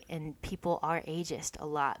 right? And people are ageist a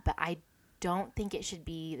lot, but I don't think it should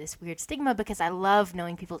be this weird stigma because I love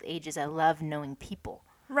knowing people's ages. I love knowing people.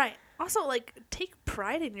 Right. Also, take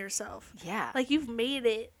pride in yourself. Yeah. You've made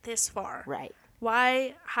it this far. Right.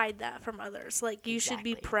 Why hide that from others? You should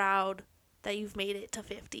be Exactly. proud that you've made it to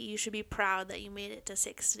 50. You should be proud that you made it to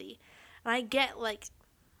 60. And I get,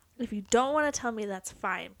 if you don't want to tell me, that's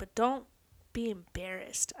fine. But don't be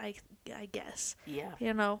embarrassed, I guess. Yeah.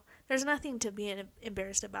 There's nothing to be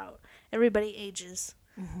embarrassed about. Everybody ages.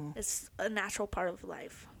 Mm-hmm. It's a natural part of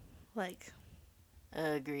life.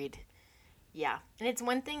 Agreed. Yeah. And it's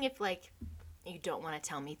one thing if, you don't want to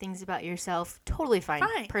tell me things about yourself, totally fine.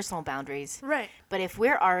 Personal boundaries. Right. But if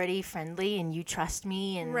we're already friendly and you trust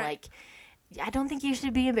me and, I don't think you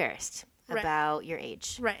should be embarrassed about your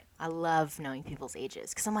age. Right. I love knowing people's ages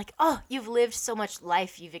because I'm like, oh, you've lived so much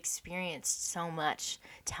life. You've experienced so much.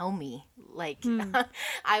 Tell me.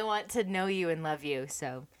 I want to know you and love you.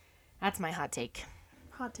 So that's my hot take.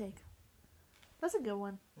 Hot take. That's a good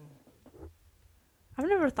one. I've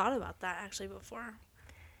never thought about that actually before.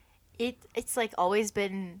 It's always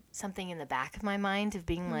been something in the back of my mind of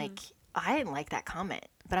being I didn't like that comment,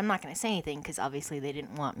 but I'm not going to say anything because obviously they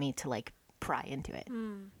didn't want me to pry into it.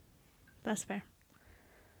 That's fair.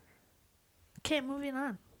 Okay, moving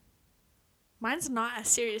on. Mine's not as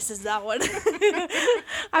serious as that one.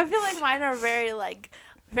 I feel like mine are very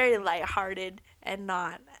very lighthearted and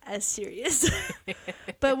not as serious.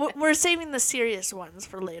 But we're saving the serious ones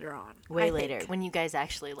for later on. Way later, when you guys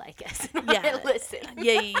actually like us. Yeah. Listen.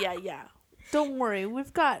 Yeah. Don't worry,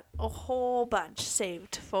 we've got a whole bunch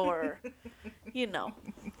saved for, the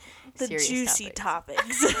Serious juicy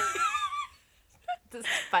topics. The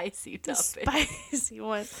spicy The topic. spicy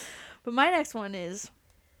one. But my next one is,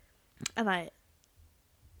 and I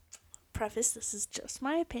preface this is just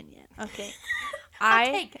my opinion, okay?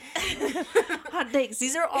 Hot takes.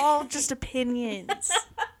 These are all just opinions.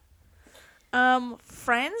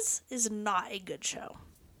 Friends is not a good show.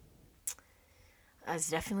 That's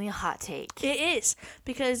definitely a hot take. It is,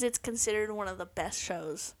 because it's considered one of the best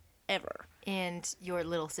shows ever. And your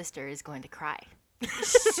little sister is going to cry.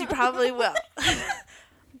 She probably will.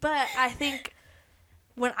 But I think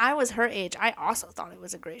when I was her age, I also thought it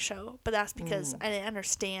was a great show. But that's because I didn't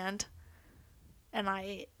understand, and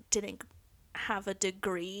I didn't have a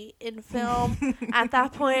degree in film at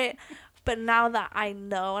that point. But now that I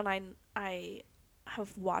know and I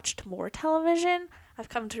have watched more television, I've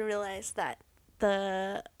come to realize that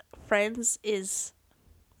the Friends is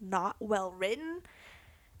not well written,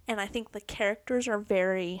 and I think the characters are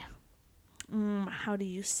very, how do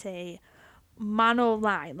you say,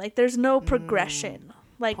 monoline. There's no progression.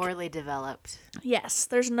 Poorly developed. Yes,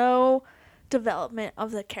 there's no development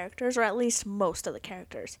of the characters, or at least most of the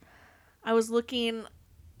characters. I was looking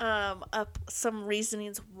up some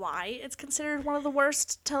reasonings why it's considered one of the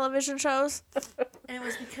worst television shows, and it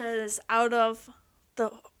was because out of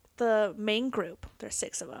the the main group, there's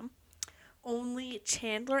 6 of them, only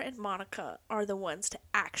Chandler and Monica are the ones to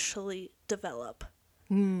actually develop.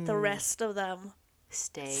 The rest of them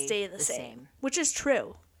stay the same. Which is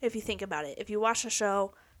true, if you think about it. If you watch the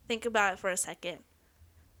show, think about it for a second.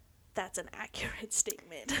 That's an accurate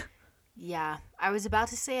statement. Yeah. I was about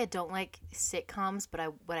to say I don't like sitcoms, but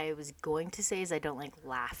what I was going to say is I don't like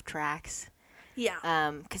laugh tracks.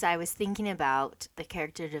 Yeah. Because I was thinking about the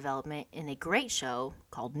character development in a great show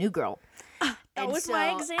called New Girl. That was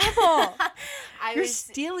my example. You're was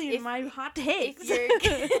stealing my hot takes.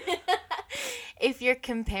 If you're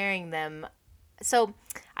comparing them, so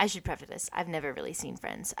I should preface this. I've never really seen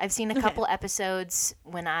Friends. I've seen a couple episodes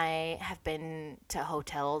when I have been to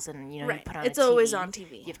hotels and, you put on It's a TV. always on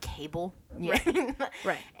TV. You have cable. Right.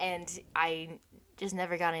 Right. And I just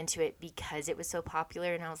never got into it because it was so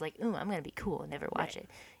popular and I was like, ooh, I'm going to be cool and never watch it.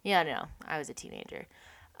 Yeah, no, I was a teenager.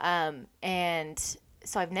 And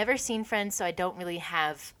so I've never seen Friends, so I don't really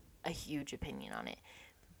have a huge opinion on it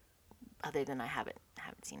other than I haven't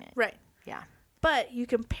seen it. Right. Yeah. But you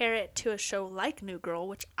compare it to a show like New Girl,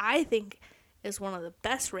 which I think is one of the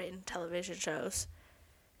best written television shows,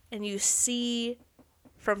 and you see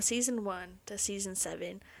from season 1 to season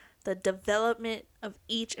 7, the development of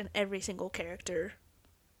each and every single character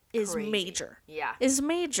is major. Yeah. Is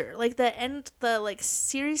major. Like the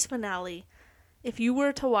series finale, if you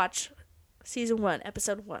were to watch season 1,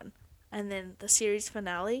 episode 1, and then the series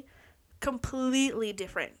finale, completely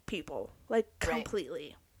different people. Like,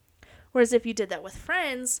 completely. Whereas if you did that with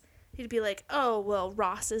Friends, you'd be like, oh, well,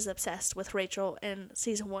 Ross is obsessed with Rachel in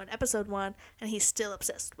season 1, episode 1, and he's still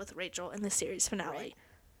obsessed with Rachel in the series finale. Right.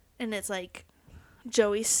 And it's like,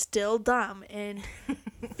 Joey's still dumb, and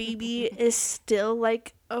Phoebe is still,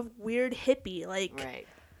 like, a weird hippie. Like,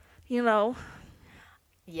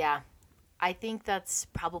 Yeah. I think that's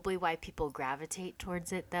probably why people gravitate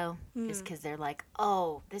towards it, though, is because they're like,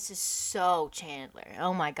 oh, this is so Chandler.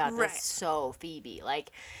 Oh, my God, that's so Phoebe. Like,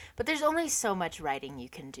 but there's only so much writing you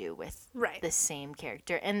can do with the same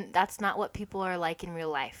character, and that's not what people are like in real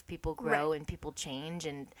life. People grow and people change,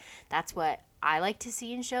 and that's what I like to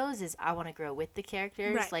see in shows is I want to grow with the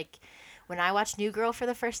characters. Right. Like, when I watched New Girl for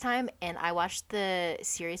the first time and I watched the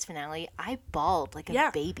series finale, I bawled like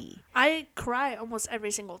a baby. I cry almost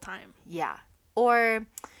every single time. Yeah. Or,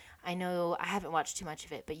 I know I haven't watched too much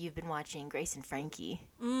of it, but you've been watching Grace and Frankie.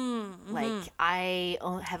 Mm-hmm. Like, I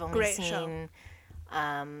have only seen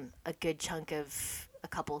a good chunk of a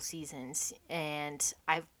couple seasons, and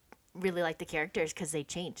I really like the characters because they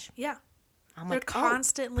change. Yeah. They're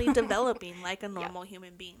constantly developing like a normal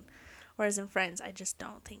human being. Whereas in Friends, I just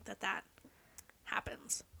don't think that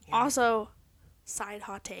happens. Yeah. Also, side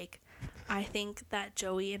hot take, I think that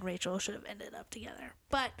Joey and Rachel should have ended up together.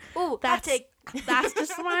 But that's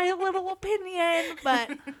just my little opinion.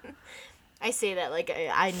 But I say that like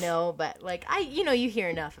I know, but like you hear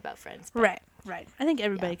enough about Friends. But right. I think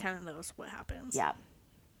everybody kind of knows what happens. Yeah.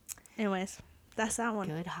 Anyways, that's that one.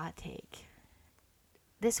 Good hot take.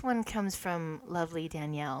 This one comes from lovely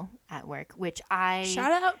Danielle at work, which shout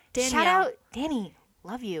out Danielle. Shout out Danny.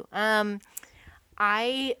 Love you.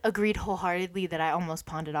 I agreed wholeheartedly that I almost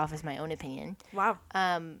pawned it off as my own opinion. Wow.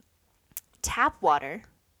 Tap water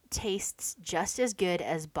tastes just as good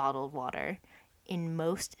as bottled water in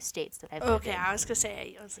most states that I've lived in. Okay, I was gonna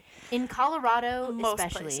say in Colorado, most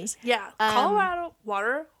especially. Places. Yeah, Colorado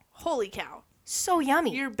water. Holy cow! So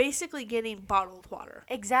yummy. You're basically getting bottled water.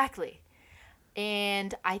 Exactly.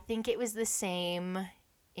 And I think it was the same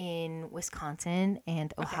in Wisconsin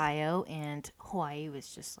and Ohio, and Hawaii was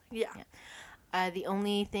just like the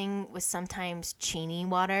only thing was sometimes Cheney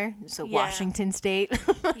water, so Washington State.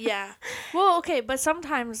 Yeah. Well, okay, but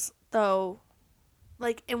sometimes though,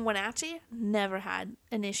 like in Wenatchee, never had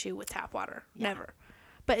an issue with tap water, never.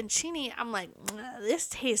 But in Cheney, I'm like, this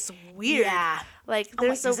tastes weird. Yeah. Like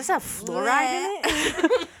there's is this a fluoride in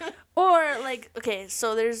it? Or like, okay,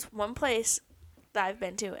 so there's one place that I've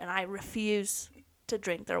been to, and I refuse to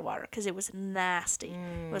drink their water because it was nasty.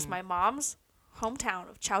 It was my mom's hometown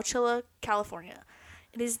of Chowchilla, California.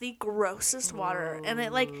 It is the grossest water, and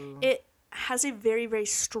it has a very, very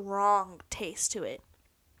strong taste to it.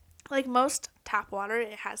 Like most tap water,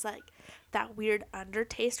 it has like that weird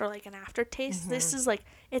undertaste or like an aftertaste. This is like,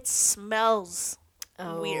 it smells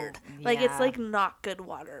weird. Like it's like not good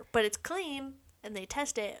water, but it's clean. And they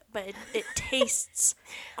test it, but it tastes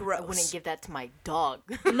gross. I wouldn't give that to my dog.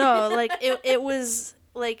 No, like it was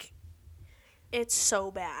like, it's so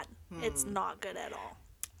bad. It's not good at all.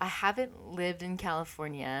 I haven't lived in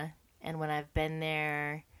California, and when I've been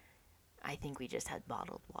there, I think we just had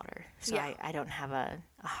bottled water. So I don't have a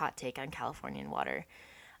hot take on Californian water.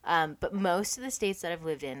 But most of the states that I've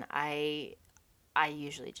lived in, I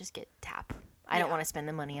usually just get tap. I don't want to spend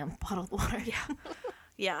the money on bottled water.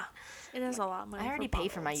 Yeah. It is a lot of money. I already pay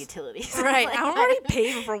for my utilities. Right. Like, I'm already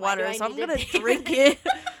paying for water, so I'm going to drink it.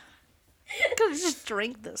 I'm going to just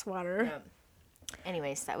drink this water.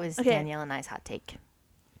 Anyways, that was Okay. Danielle and I's hot take.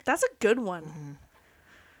 That's a good one.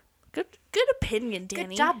 Good opinion, Danny.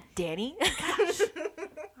 Good job, Danny.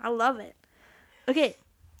 I love it. Okay.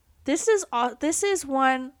 This is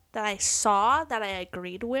one that I saw that I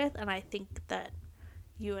agreed with, and I think that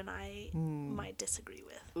you and I might disagree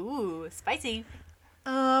with. Ooh, spicy.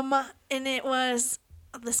 And it was,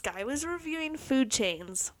 this guy was reviewing food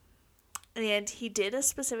chains, and he did a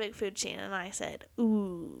specific food chain, and I said,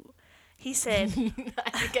 ooh. He said,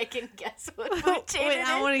 I think I can guess what food chain wait, it is.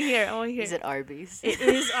 I want to hear. Is it Arby's? It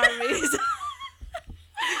is Arby's.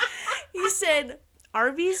 He said,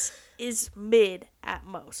 Arby's is mid at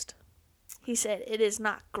most. He said, it is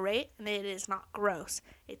not great and it is not gross.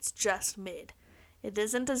 It's just mid. It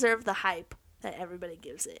doesn't deserve the hype that everybody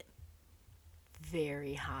gives it.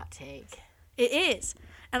 Very hot take. It is.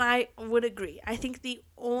 And I would agree. I think the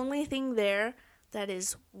only thing there that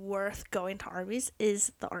is worth going to Arby's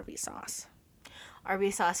is the Arby's sauce.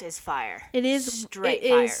 Arby's sauce is fire. It is straight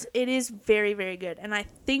fire. It is very, very good. And I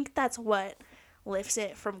think that's what lifts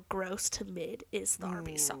it from gross to mid is the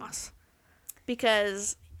Arby's sauce.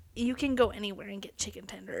 Because you can go anywhere and get chicken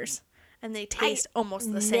tenders, and they taste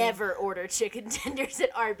almost the same. Never order chicken tenders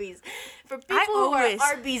at Arby's. For people who are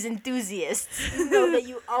Arby's enthusiasts, know that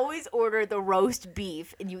you always order the roast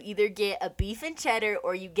beef, and you either get a beef and cheddar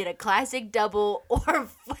or you get a classic double or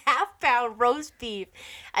half-pound roast beef,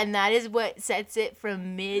 and that is what sets it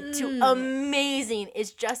from mid to amazing.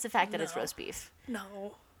 It's just the fact that it's roast beef.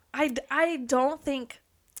 No. I don't think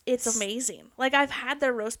it's amazing. Like, I've had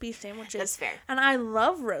their roast beef sandwiches. That's fair. And I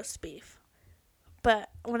love roast beef.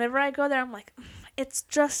 But whenever I go there, I'm like, it's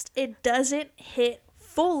just, it doesn't hit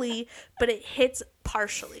fully, but it hits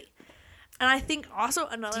partially. And I think also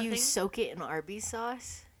another thing. Do you soak it in Arby's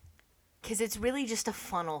sauce? Because it's really just a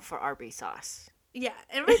funnel for Arby's sauce. Yeah,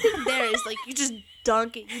 everything there is like, you just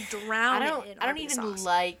dunk it, you drown it in I don't Arby's even sauce.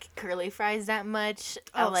 like curly fries that much.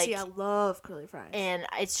 I love curly fries. And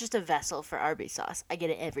it's just a vessel for Arby's sauce. I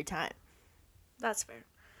get it every time. That's fair.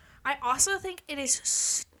 I also think it is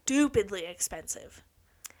stupidly expensive.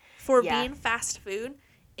 For being fast food,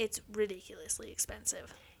 it's ridiculously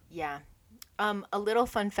expensive. Yeah. A little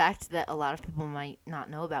fun fact that a lot of people might not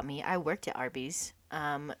know about me. I worked at Arby's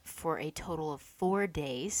for a total of 4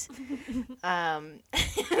 days.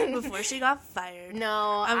 Before she got fired.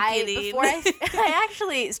 No, I'm kidding. Before I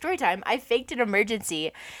actually, story time, I faked an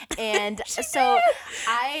emergency. And so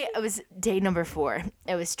I was day number 4.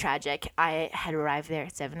 It was tragic. I had arrived there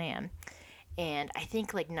at 7 a.m. And I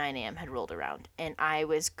think like 9 a.m. had rolled around. And I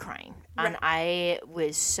was crying. Right. And I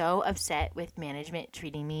was so upset with management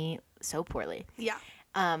treating me so poorly. Yeah.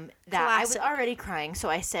 That Classic. I was already crying. So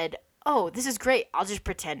I said, oh, this is great. I'll just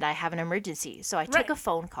pretend I have an emergency. So I took a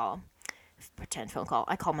phone call. Pretend phone call.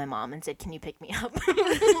 I called my mom and said, can you pick me up?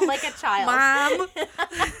 Like a child. Mom.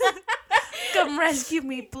 Come rescue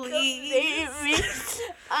me, please.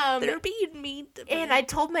 They're being mean to me. And I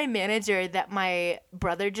told my manager that my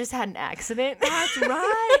brother just had an accident. That's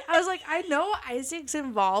right. I was like, I know Isaac's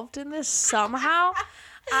involved in this somehow.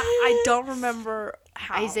 I don't remember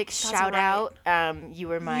how. Isaac, That's shout right. out. You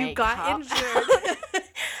were my You got cop. injured.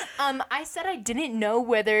 I said I didn't know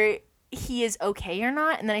whether he is okay or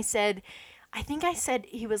not. And then I think I said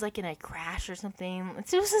he was like in a crash or something.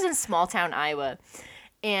 This was in small town Iowa.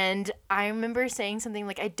 And I remember saying something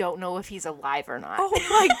like, I don't know if he's alive or not. Oh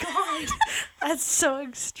my god. That's so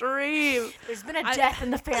extreme. There's been a death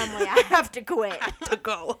in the family. I have to quit. To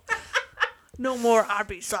go. No more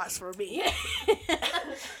Arby's sauce for me.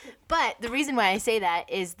 But the reason why I say that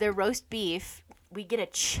is the roast beef, we get a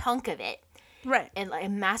chunk of it. Right. And like a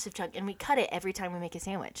massive chunk. And we cut it every time we make a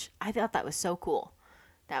sandwich. I thought that was so cool.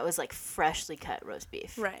 That was like freshly cut roast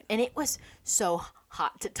beef. Right. And it was so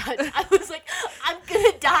hot to touch. I was like, I'm going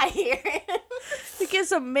to die here. You get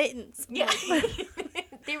some mittens. Yeah.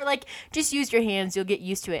 They were like, just use your hands. You'll get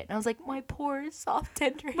used to it. And I was like, my poor, soft,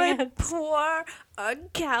 tender My hands. poor,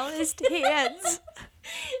 uncalloused hands.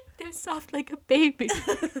 They're soft like a baby.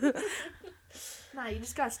 Nah, you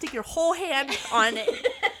just gotta stick your whole hand on it.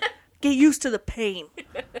 Get used to the pain.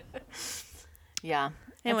 Yeah.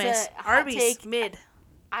 Anyways, It's a hot Arby's take. mid.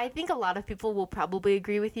 I think a lot of people will probably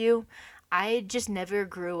agree with you. I just never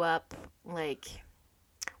grew up, like,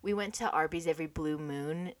 we went to Arby's every blue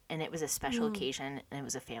moon, and it was a special occasion, and it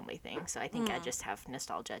was a family thing. So I think I just have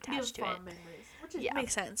nostalgia attached to it. Which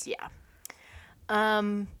makes sense. Yeah.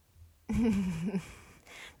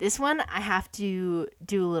 This one, I have to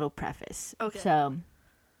do a little preface. Okay. So,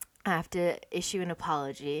 I have to issue an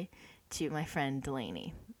apology to my friend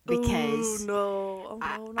Delaney because Ooh, no. Oh,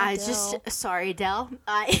 no, not I Del. just sorry, Del.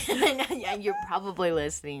 You're probably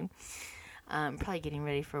listening. Probably getting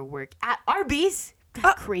ready for work at Arby's.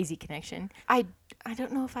 Crazy connection. I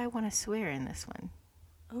don't know if I want to swear in this one.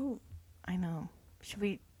 Oh, I know. Should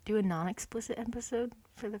we do a non-explicit episode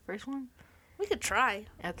for the first one? we could try.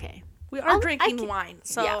 Okay. We are I drinking can- wine,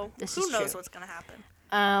 so Yeah, this who is knows true. what's gonna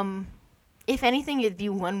happen. If anything, it'd be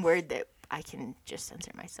one word that I can just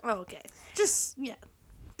censor myself. Oh, okay. Just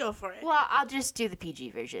go for it. Well, I'll just do the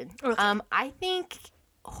PG version. Okay. I think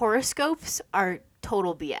horoscopes are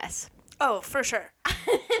total BS. Oh, for sure.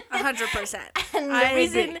 100%. And the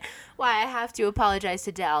reason why I have to apologize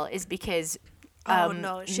to Dell is because Oh,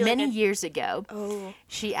 no. Is she many like years ago, Oh.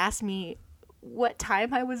 she asked me what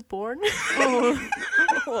time I was born.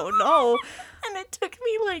 Oh, no. And it took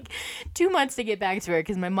me like 2 months to get back to her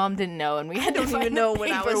because my mom didn't know, and we had to don't find even the know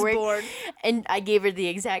when I was paperwork. born. And I gave her the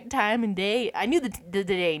exact time and day. I knew the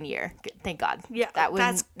day and year. Good, thank God. Yeah, that was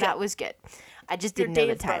that's good. that was good. I just Your didn't know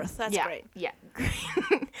date the of time. birth, that's yeah, great. Yeah,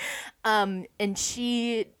 great. And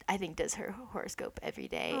she, I think, does her horoscope every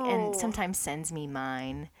day, Oh. and sometimes sends me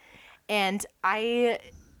mine. And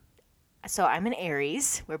so I'm an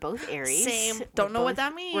Aries. We're both Aries. Same. Don't know what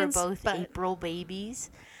that means, We're both but- April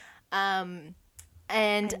babies. And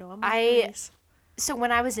I know I'm I Aries. so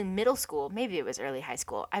when I was in middle school, maybe it was early high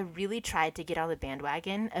school, I really tried to get on the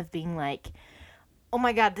bandwagon of being like, oh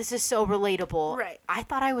my God, this is so relatable. Right. I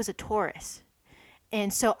thought I was a Taurus.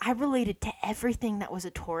 And so I related to everything that was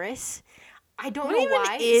a Taurus. I don't What know even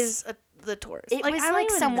why. is the Taurus? It was I don't like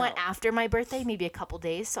even somewhat know. after my birthday, maybe a couple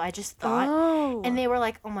days. So I just thought. Oh. And they were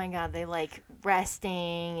like, oh my God, they like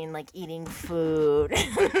resting and like eating food.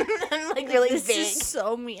 and like really this big. is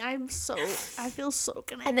so me. I feel so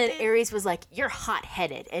connected. And then Aries was like, you're hot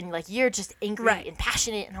headed and like you're just angry Right. and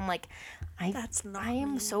passionate. And I'm like, That's not I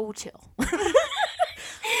am me. so chill.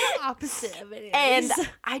 opposite of it. And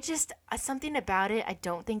I just, something about it, I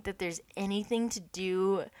don't think that there's anything to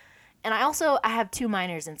do. And I have 2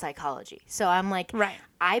 minors in psychology. So I'm like, Right.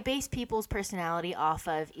 I base people's personality off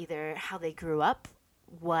of either how they grew up,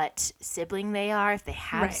 what sibling they are, if they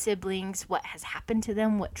have Right. siblings, what has happened to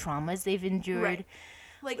them, what traumas they've endured, Right.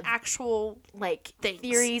 like actual like Things.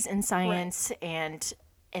 theories in science. And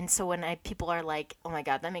so when people are like, oh my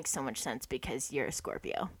God, that makes so much sense because you're a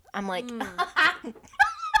Scorpio. I'm like,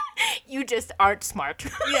 you just aren't smart.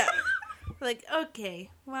 yeah. Like, okay,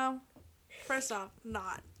 well, first off,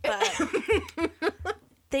 not. But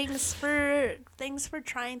thanks for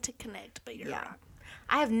trying to connect, but you're Yeah. wrong.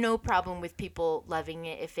 I have no problem with people loving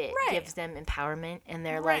it if it Right. gives them empowerment and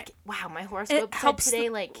they're Right. like, wow, my horoscope It said helps today,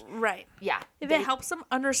 them- like, Right. yeah. If they- it helps them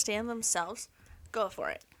understand themselves, go for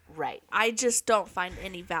it. Right. I just don't find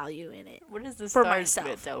any value in it. What is the For stars gonna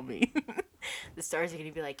myself. tell me? The stars are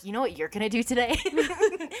gonna be like, you know what you're gonna do today?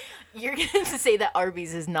 You're gonna say that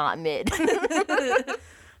Arby's is not mid.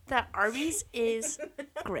 That Arby's is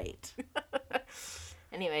great.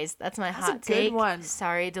 Anyways, that's my a hot good take. one.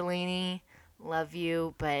 Sorry, Delaney. Love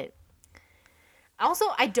you, but also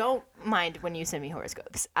I don't mind when you send me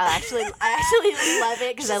horoscopes. I actually love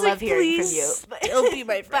it because I She's love like, hearing from you. "Please But, still be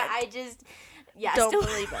my but friend." I just Don't still,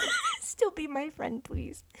 believe it. Still be my friend,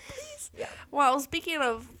 please. Yeah. Well, speaking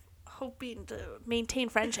of hoping to maintain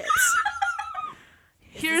friendships,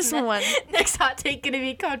 here's one. Next hot take gonna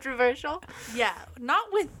be controversial. Yeah,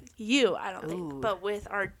 not with you, I don't Ooh. think, but with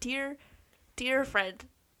our dear friend,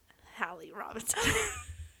 Hallie Robinson.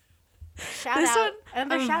 Shout This out. one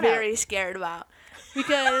Another I'm shout very scared about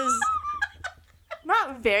because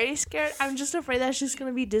not very scared. I'm just afraid that she's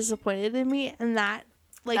gonna be disappointed in me, and that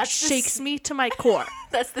like That's the shakes me to my core. out.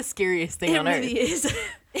 That's the scariest thing It on really earth. is.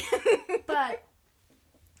 But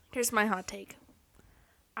here's my hot take.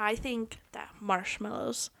 I think that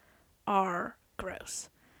marshmallows are gross,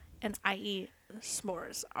 and i.e.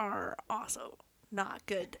 s'mores are also not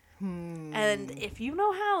good. And if you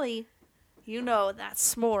know Hallie, you know that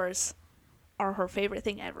s'mores are her favorite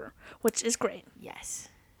thing ever, which is great Yes.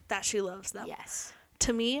 that she loves them. Yes.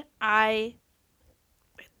 To me, I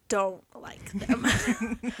don't like them.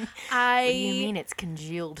 What do you mean it's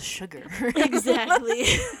congealed sugar? Exactly.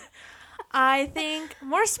 I think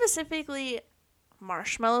more specifically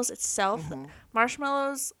marshmallows itself.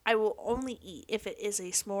 Marshmallows I will only eat if it is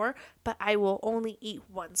a s'more, but I will only eat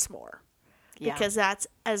one s'more. Yeah. Because that's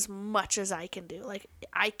as much as I can do. Like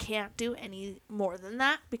I can't do any more than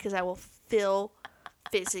that because I will fill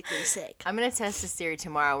physically sick. I'm gonna test this theory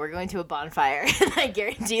tomorrow. We're going to a bonfire, and I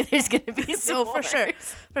guarantee there's gonna be some. Oh,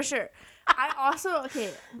 for sure. I also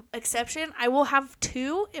exception. I will have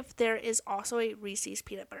 2 if there is also a Reese's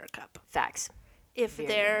peanut butter cup. Facts. If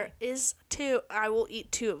there is 2, I will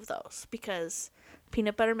eat 2 of those because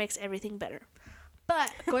peanut butter makes everything better.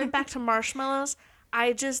 But going back to marshmallows,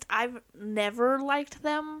 I've never liked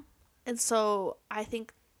them, and so I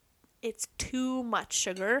think it's too much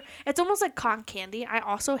sugar. It's almost like cotton candy. I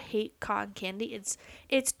also hate cotton candy.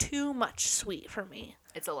 It's too much sweet for me.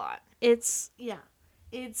 It's a lot. There's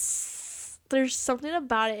something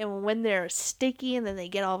about it, and when they're sticky and then they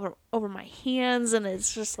get all over my hands, and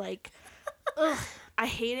it's just like, ugh. I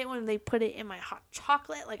hate it when they put it in my hot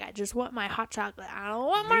chocolate. Like, I just want my hot chocolate. I don't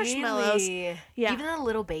want marshmallows. Really? Yeah. Even the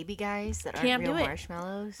little baby guys that aren't real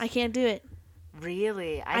marshmallows? I can't do it.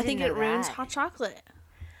 Really? I think it ruins hot chocolate.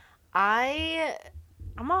 I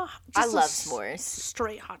love s'mores.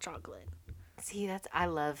 Straight hot chocolate. See, I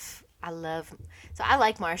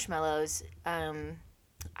like marshmallows.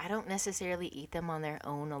 I don't necessarily eat them on their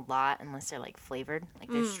own a lot unless they're like flavored, like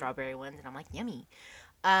there's strawberry ones, and I'm like, yummy.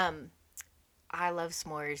 I love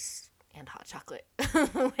s'mores and hot chocolate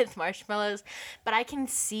with marshmallows, but I can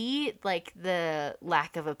see like the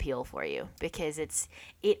lack of appeal for you because it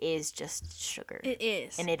is just sugar. It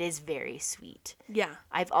is, and it is very sweet. Yeah,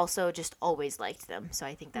 I've also just always liked them, so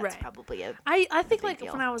I think that's probably I think like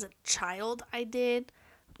deal. When I was a child, I did,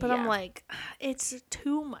 but I'm like, it's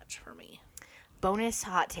too much for me. Bonus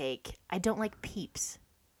hot take: I don't like Peeps.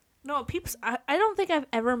 No, Peeps. I don't think I've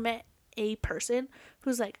ever met a person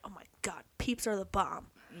who's like, oh my god, Peeps are the bomb.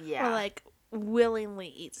 Yeah. Or like willingly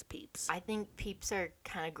eats Peeps. I think Peeps are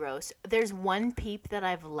kind of gross. There's one Peep that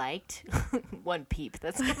I've liked. One Peep.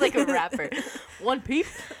 That's like a rapper. One Peep.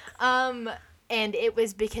 And it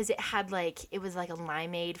was because it was like a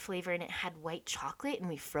limeade flavor and it had white chocolate and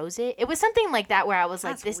we froze it. It was something like that where I was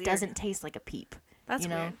like, this doesn't taste like a Peep. That's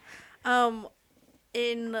weird.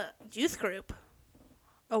 In youth group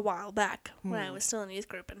a while back when I was still in youth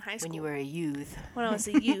group in high school. When you were a youth. When I was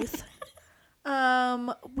a youth.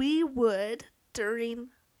 We would,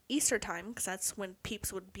 during Easter time, because that's when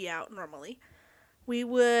Peeps would be out normally, we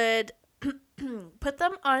would put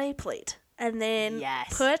them on a plate and then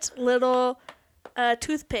put little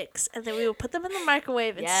toothpicks, and then we would put them in the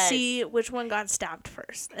microwave and see which one got stabbed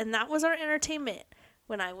first. And that was our entertainment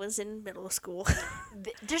when I was in middle school.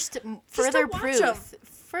 Just further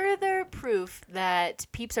proof that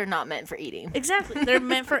Peeps are not meant for eating. Exactly. They're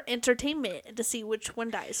meant for entertainment, to see which one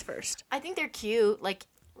dies first. I think they're cute. Like,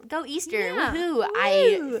 go Easter. Yeah. Woohoo. Woo.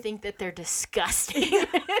 I think that they're disgusting.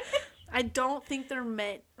 I don't think they're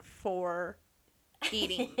meant for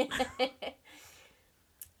eating.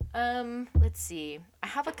 Let's see. I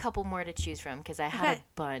have a couple more to choose from because I have a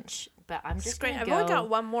bunch, but I'm just going to go. I've only got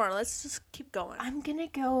one more. Let's just keep going. I'm going to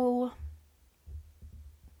go.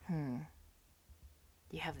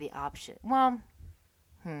 You have the option. Well,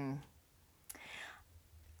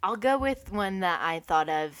 I'll go with one that I thought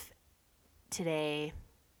of today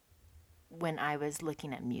when I was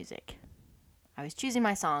looking at music. I was choosing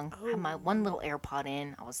my song. I had my one little AirPod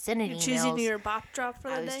in. I was sending emails. Choosing your bop drop for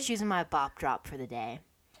the day? I was choosing my bop drop for the day.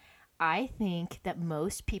 I think that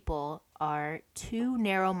most people are too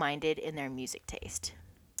narrow-minded in their music taste.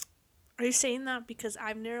 Are you saying that because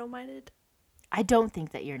I'm narrow-minded? I don't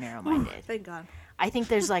think that you're narrow-minded. Ooh, thank God. I think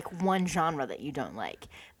there's like one genre that you don't like.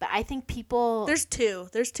 But I think people... There's two.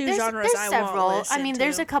 There's genres I several. won't listen I mean, to.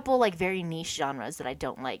 there's a couple like very niche genres that I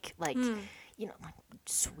don't like. Like, you know, like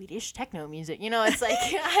Swedish techno music. You know, it's like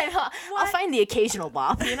I'll find the occasional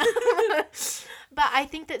bop, you know? But I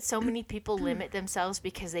think that so many people limit themselves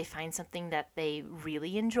because they find something that they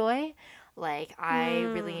really enjoy. Like,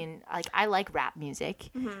 I like rap music.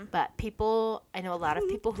 But I know a lot of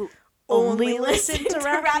people who only listen to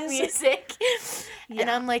rap music. Yeah. And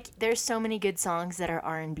I'm like, there's so many good songs that are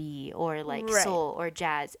R&B or like soul or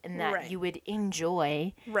jazz and that you would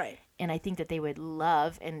enjoy. Right. And I think that they would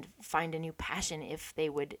love and find a new passion if they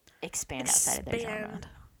would expand outside of their genre.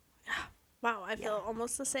 Wow, I feel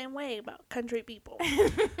almost the same way about country people.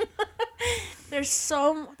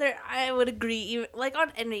 I would agree, even, like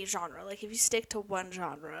on any genre. Like if you stick to one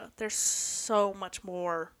genre, there's so much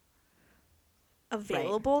more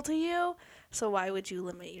available to you. So why would you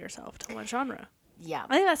limit yourself to one genre? Yeah.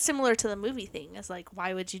 I think that's similar to the movie thing. It's like,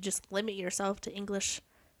 why would you just limit yourself to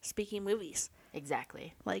English-speaking movies?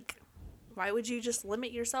 Exactly. Like, why would you just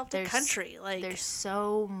limit yourself to country? Like, there's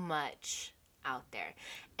so much out there.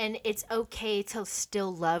 And it's okay to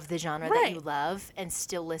still love the genre that you love and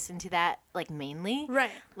still listen to that, like, mainly.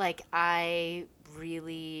 Right. Like, I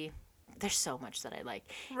really... there's so much that I like.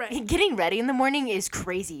 Right. Getting ready in the morning is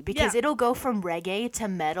crazy because Yeah. it'll go from reggae to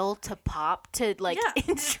metal to pop to like Yeah.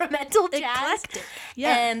 instrumental jazz. Eclectic.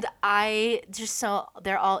 Yeah. And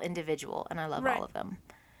they're all individual and I love Right. all of them.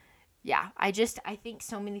 Yeah. I think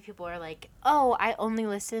so many people are like, oh, I only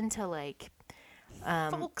listen to like,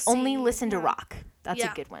 Folksy, only listen to yeah. rock. That's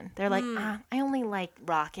Yeah. a good one. They're like, I only like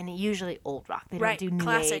rock and usually old rock. They Right. don't do new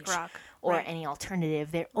Classic age rock. or Right. any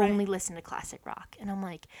alternative. They Right. only listen to classic rock. And I'm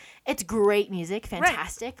like, it's great music,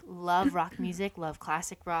 fantastic. Love rock music, love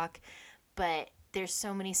classic rock. But there's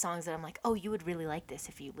so many songs that I'm like, oh, you would really like this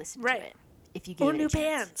if you listen Right. to it. If you give Or it new a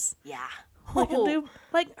chance. bands. Yeah. Like, a Oh, new,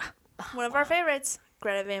 like one of our favorites,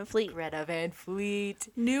 Greta Van Fleet. Greta Van Fleet.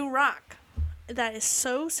 New rock that is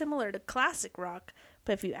so similar to classic rock,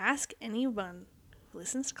 but if you ask anyone who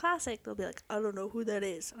listens to classic, they'll be like, I don't know who that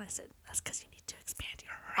is. And I said, that's because you need to expand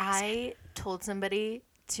your horizon. I told somebody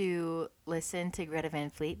to listen to Greta Van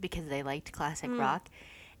Fleet because they liked classic rock,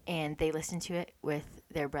 and they listened to it with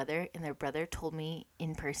their brother, and their brother told me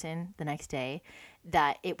in person the next day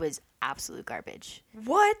that it was absolute garbage.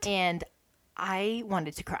 What? And I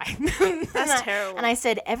wanted to cry. That's terrible. And I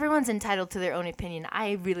said, everyone's entitled to their own opinion.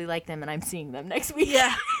 I really like them, and I'm seeing them next week.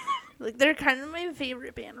 Yeah. Like, they're kind of my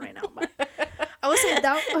favorite band right now. But I will say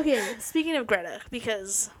that, okay, speaking of Greta,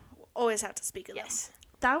 because always have to speak of them. Yes.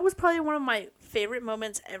 That was probably one of my favorite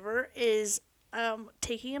moments ever is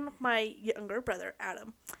taking my younger brother,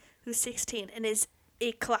 Adam, who's 16, and is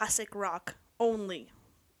a classic rock only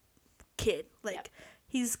kid. Like, Yep.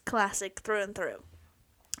 he's classic through and through.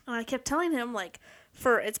 And I kept telling him, like,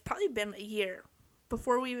 it's probably been a year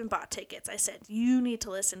before we even bought tickets, I said, you need to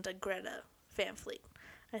listen to Greta Van Fleet.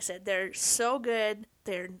 I said, they're so good.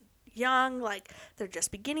 They're young. Like, they're just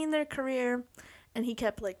beginning their career. And he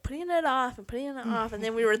kept, like, putting it off and putting it off. And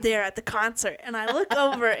then we were there at the concert. And I look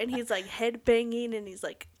over, and he's, like, headbanging, and he's,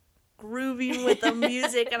 like, grooving with the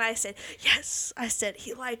music. And I said, yes. I said,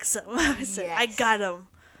 he likes them. I said, I Yes. got him.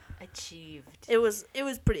 Achieved. It was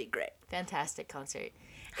pretty great. Fantastic concert.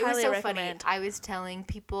 It was Highly so recommend. funny. I was telling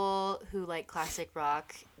people who like classic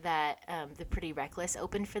rock that the Pretty Reckless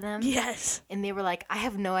opened for them. Yes. And they were like, I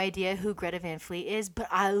have no idea who Greta Van Fleet is, but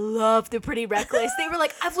I love the Pretty Reckless. They were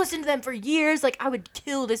like, I've listened to them for years. Like, I would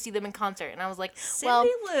kill to see them in concert. And I was like, well,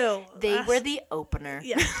 Cindy Lou. they were the opener.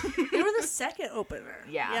 Yeah. They were the second opener.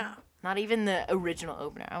 Yeah. Yeah. Not even the original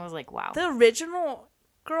opener. I was like, wow. The original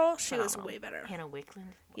girl, she was Phenomenal. way better. Hannah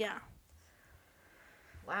Wakeland. Yeah.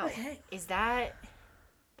 Wow. Okay.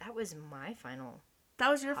 That was my final. That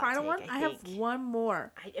was your Hot final take, one? I I have think. one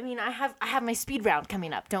more. I mean, I have my speed round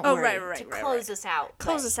coming up. Don't Oh, worry. right, to right, close us out.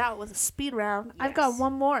 Close but- us out with a speed round. I've got Yes.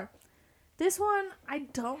 one more. This one, I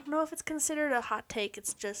don't know if it's considered a hot take.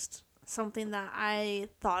 It's just something that I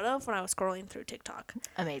thought of when I was scrolling through TikTok.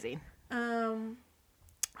 Amazing.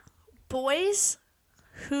 Boys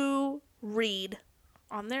who read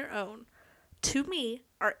on their own, to me,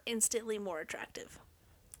 are instantly more attractive.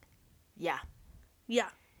 Yeah. Yeah.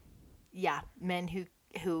 Yeah. Men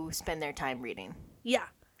who spend their time reading. Yeah.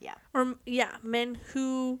 Yeah. Or, yeah, men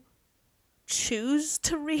who choose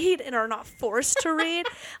to read and are not forced to read.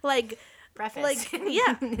 Like, Preface. Like,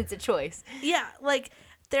 yeah. It's a choice. yeah, like,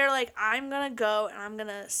 they're like, I'm gonna go and I'm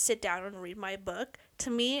gonna sit down and read my book. To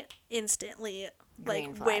me, instantly, like, Green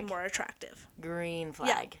way flag. more attractive. Green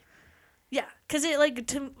flag. Yeah, because it, like,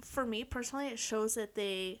 for me personally, it shows that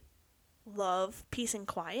they love peace and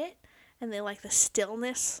quiet, and they like the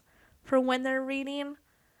stillness for when they're reading.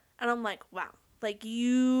 And I'm like, wow, like,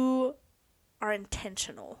 you are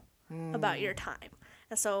intentional about your time.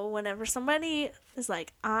 And so whenever somebody is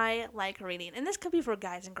like, I like reading, and this could be for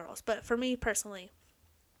guys and girls, but for me personally,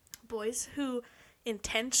 boys who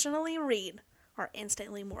intentionally read are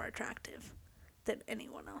instantly more attractive than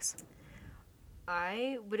anyone else.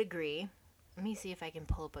 I would agree. Let me see if I can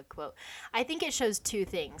pull up a quote. I think it shows two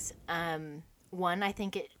things. One, I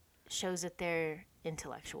think it shows that they're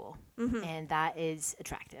intellectual, and that is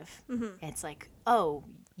attractive. It's like, oh,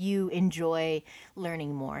 you enjoy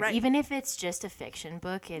learning more. Right. Even if it's just a fiction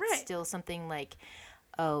book, it's Right. still something like,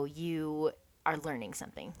 oh, you are learning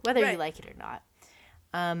something, whether Right. you like it or not.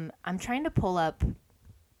 I'm trying to pull up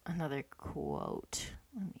another quote.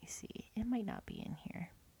 Let me see. It might not be in here.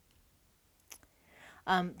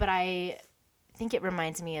 But I think it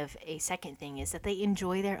reminds me of a second thing is that they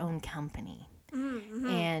enjoy their own company.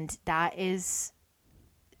 And that is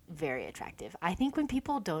very attractive. I think when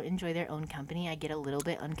people don't enjoy their own company, I get a little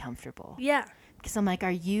bit uncomfortable. Yeah. Because I'm like, are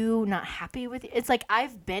you not happy with it? It's like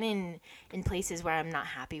I've been in places where I'm not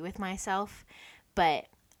happy with myself, but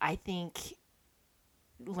I think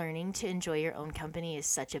learning to enjoy your own company is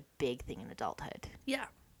such a big thing in adulthood. Yeah.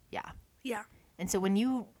 Yeah. Yeah. And so when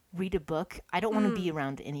you read a book, I don't want to be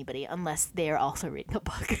around anybody unless they're also reading a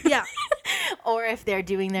book. Yeah. Or if they're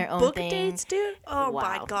doing their own Book thing. dates, dude? Oh,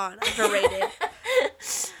 my Wow. God. Underrated.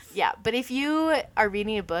 Yeah, but if you are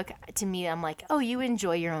reading a book, to me, I'm like, oh, you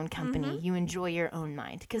enjoy your own company. You enjoy your own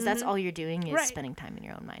mind. Because that's all you're doing is Right. spending time in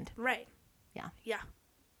your own mind. Right. Yeah. Yeah.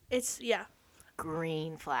 It's, yeah.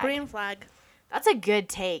 Green flag. Green flag. That's a good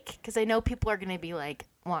take. Because I know people are going to be like,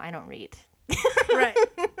 well, I don't read. Right.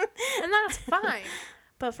 And that's fine.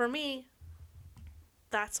 But for me,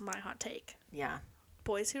 that's my hot take. Yeah.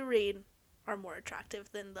 Boys who read are more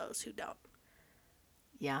attractive than those who don't.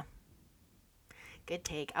 Yeah. Good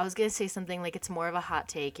take. I was going to say something like it's more of a hot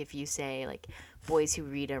take if you say, like, boys who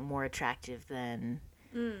read are more attractive than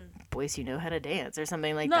boys who know how to dance or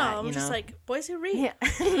something like that. No, I'm just like, boys who read,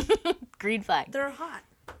 Yeah. Green flag. they're hot.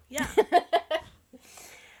 Yeah.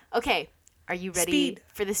 Okay. Are you ready Speed.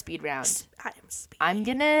 for the speed round? I am speed. I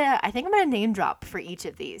think I'm going to name drop for each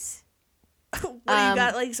of these. What, do you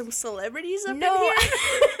got, like, some celebrities up No. in here?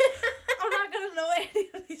 I'm not going to know any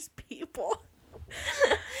of these people.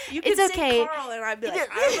 You could It's say okay. Carl, and I'd be like,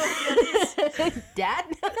 I don't know who that is. Dad?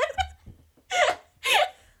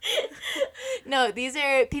 No, these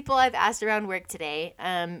are people I've asked around work today,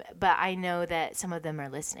 but I know that some of them are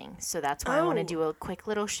listening. So that's why I want to Oh. do a quick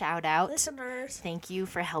little shout out. Listeners. Thank you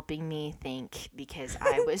for helping me think because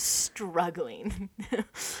I was struggling.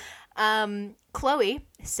 Chloe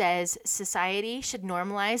says society should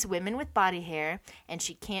normalize women with body hair and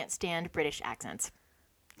she can't stand British accents.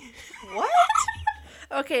 What?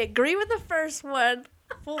 Okay, agree with the first one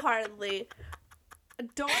full-heartedly.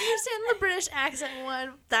 Don't understand the British accent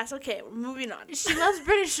one. That's okay. We're moving on. She loves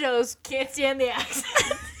British shows, can't stand the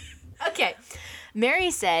accent. Okay. Mary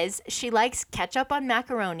says she likes ketchup on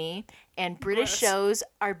macaroni and British Gross. shows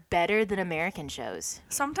are better than American shows.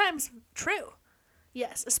 Sometimes true.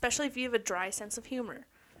 Yes, especially if you have a dry sense of humor.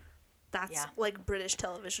 That's Yeah. like British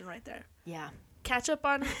television right there. Yeah. Ketchup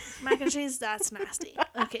on mac and cheese, that's nasty.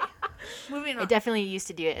 Okay, moving I on. definitely used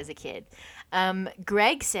to do it as a kid.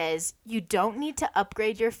 Greg says you don't need to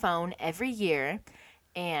upgrade your phone every year,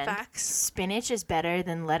 and Facts. spinach is better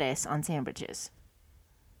than lettuce on sandwiches.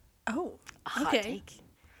 Oh, A hot okay. take.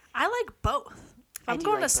 I like both. If I I'm do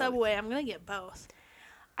going like to both. Subway, I'm going to get both.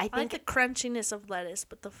 I I like think, the crunchiness of lettuce,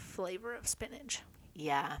 but the flavor of spinach.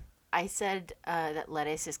 yeah. I said that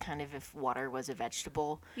lettuce is kind of if water was a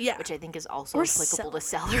vegetable, Yeah. which I think is also Or applicable to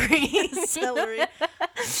celery. Celery.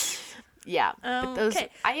 Yeah, but those Okay.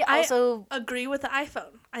 I also Agree with the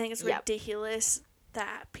iPhone. I think it's Yep. ridiculous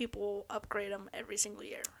that people upgrade them every single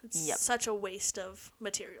year. It's Yep. such a waste of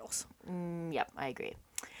materials. yep, I agree.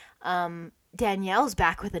 Danielle's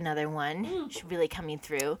back with another one. She's really coming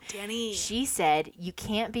through. Danny. She said you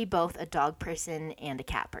can't be both a dog person and a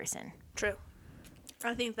cat person. True.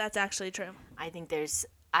 I think that's actually true. I think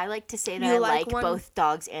I like to say that You I like like one- both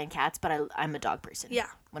dogs and cats, but I'm a dog person. Yeah.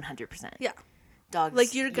 100%. Yeah. Dogs.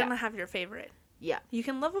 Like, you're going to yeah. have your favorite. Yeah. You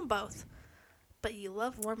can love them both, but you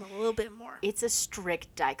love one a little bit more. It's a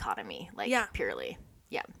strict dichotomy, like Yeah. purely.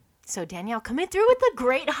 Yeah. So Danielle coming through with the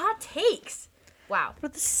great hot takes. Wow. For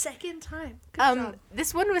the second time. Good job.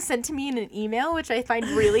 This one was sent to me in an email, which I find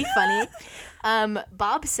really funny.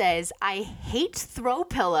 Bob says, I hate throw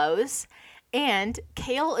pillows, and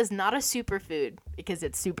kale is not a superfood because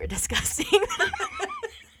it's super disgusting.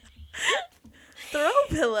 Throw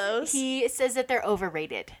pillows. He says that they're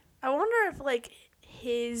overrated. I wonder if, like,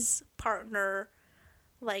 his partner,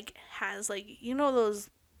 like, has, like, you know those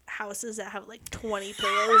houses that have, like, 20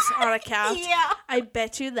 pillows on a couch? Yeah. I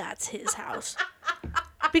bet you that's his house.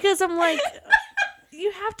 Because I'm like,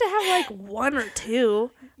 you have to have, like, one or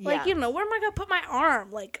two. Like, Yeah. you know, where am I going to put my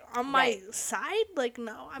arm? Like, on my Right. side? Like,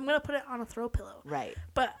 no. I'm going to put it on a throw pillow. Right.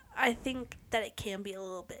 But I think that it can be a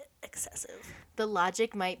little bit excessive. The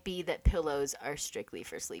logic might be that pillows are strictly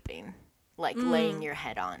for sleeping, like laying your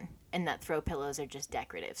head on, and that throw pillows are just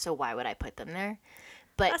decorative. So why would I put them there?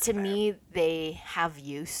 But That's to fair. me, they have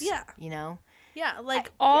use. Yeah. You know? Yeah, like,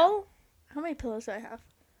 yeah. all... How many pillows do I have?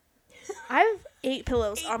 I have 8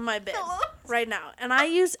 pillows on my bed pillows? right now, and I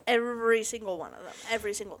use every single one of them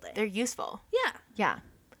every single day. They're useful. Yeah. Yeah.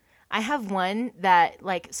 I have one that,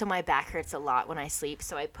 like, so my back hurts a lot when I sleep,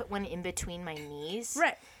 so I put one in between my knees.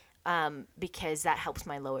 Right. Because that helps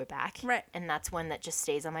my lower back. Right. And that's one that just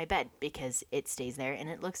stays on my bed because it stays there and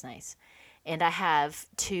it looks nice. And I have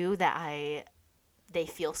two that they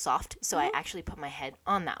feel soft, so I actually put my head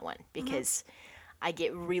on that one because I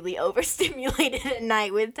get really overstimulated at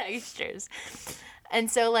night with textures. And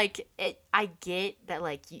so, like, I get that,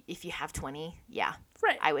 like, if you have 20, yeah,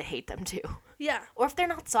 Right. I would hate them too. Yeah. Or if they're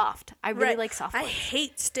not soft. I really Right. like soft I ones.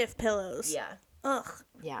 hate stiff pillows. Yeah. Ugh.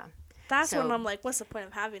 Yeah. That's when I'm like, what's the point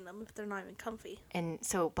of having them if they're not even comfy? And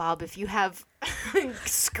so, Bob, if you have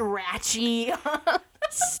scratchy,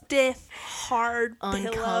 stiff, hard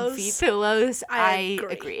uncomfy pillows, I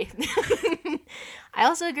agree. I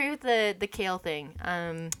also agree with the kale thing.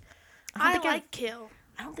 I like kale.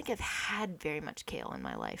 I don't think I've had very much kale in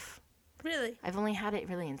my life. Really? I've only had it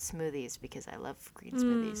really in smoothies because I love green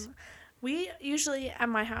smoothies. We usually, at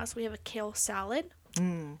my house, we have a kale salad,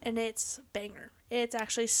 and it's banger. It's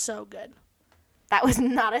actually so good. That was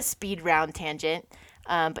not a speed round tangent,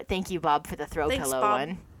 but thank you, Bob, for the throw pillow Bob.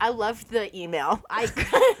 one. I loved the email.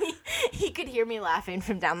 He could hear me laughing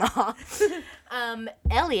from down the hall.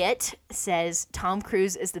 Elliot says Tom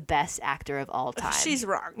Cruise is the best actor of all time. She's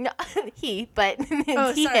wrong. No, but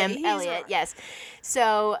Oh, he, sorry, him, he's Elliot, wrong. yes.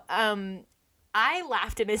 So I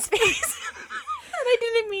laughed in his face. And I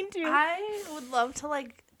didn't mean to. I would love to,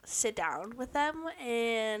 like, sit down with them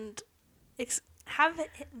and have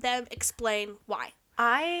them explain why.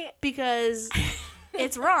 Because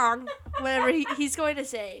it's wrong. Whatever he's going to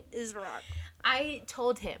say is wrong. I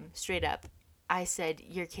told him straight up. I said,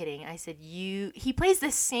 "You're kidding." I said, He plays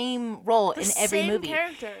the same role in every movie. Same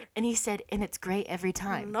character. And he said, "And it's great every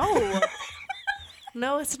time." No.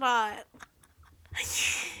 No, it's not.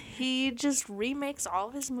 He just remakes all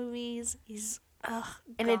of his movies. He's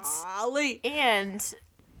golly. And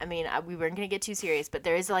I mean, we weren't gonna get too serious, but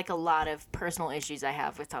there is like a lot of personal issues I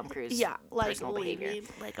have with Tom Cruise. Yeah, like personal behavior. leaving,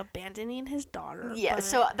 like abandoning his daughter. Yeah, but-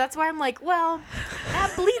 so that's why I'm like, well,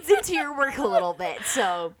 that bleeds into your work a little bit.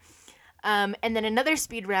 So, and then another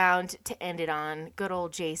speed round to end it on. Good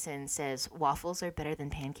old Jason says waffles are better than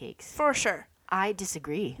pancakes. For sure. I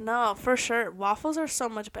disagree. No, for sure. Waffles are so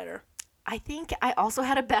much better. I think I also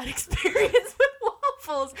had a bad experience with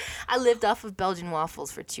waffles. I lived off of Belgian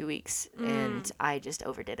waffles for 2 weeks, and I just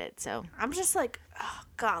overdid it. So I'm just like, oh,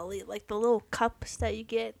 golly, like the little cups that you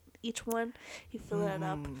get, each one, you fill it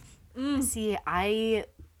up. see, I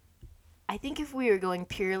think if we were going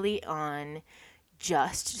purely on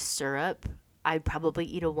just syrup, I'd probably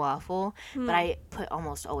eat a waffle. But I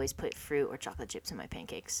almost always put fruit or chocolate chips in my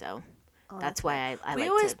pancakes, so that's why I We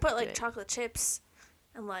like always to put do like it. chocolate chips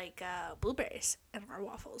and like blueberries in our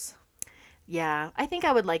waffles. Yeah, I think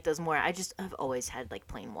I would like those more. I've always had like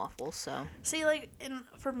plain waffles, so. See, like,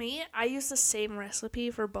 for me, I use the same recipe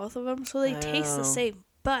for both of them, so they taste the Oh. same.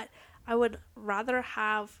 But I would rather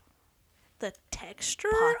have the texture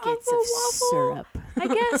Pockets of a of waffle. syrup. I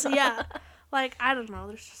guess, yeah. Like, I don't know.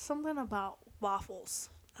 There's just something about waffles.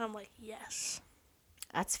 I'm like, yes,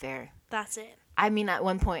 That's fair. that's it. I mean, at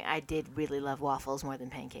one point, I did really love waffles more than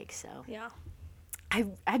pancakes, so. Yeah.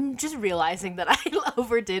 I'm just realizing that I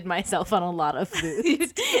overdid myself on a lot of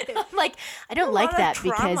food. Like, I don't like that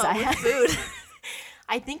because I have food.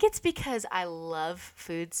 I think it's because I love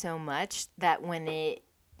food so much that when it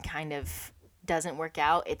kind of doesn't work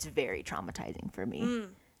out, it's very traumatizing for me.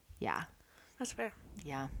 Yeah. That's fair.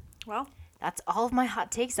 Yeah. Well, That's all of my hot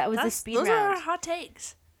takes. That was the speed those are our round. hot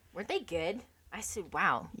takes. Weren't they good? I said,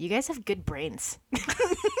 wow, you guys have good brains.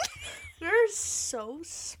 You're so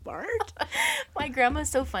smart. My grandma's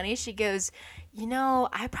so funny. She goes,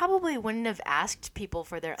 I probably wouldn't have asked people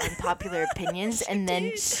for their unpopular opinions and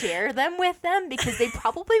then share them with them because they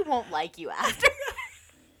probably won't like you after.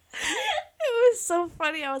 It was so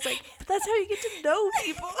funny. I was like, but that's how you get to know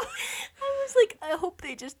people. I was like, I hope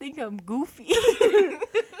they just think I'm goofy.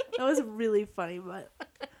 That was really funny, but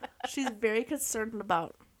she's very concerned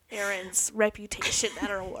about Erin's reputation at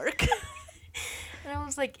her work. And I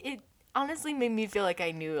was like, it honestly made me feel like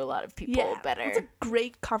I knew a lot of people better. It's a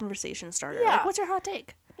great conversation starter. Yeah. Like, what's your hot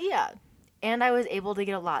take? Yeah. And I was able to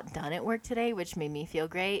get a lot done at work today, which made me feel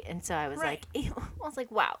great. And so I was Right. like, ew. I was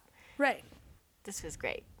like, wow, Right. this was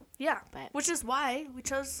great. Yeah. But- Which is why we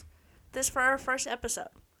chose this for our first episode.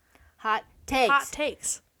 Hot takes. Hot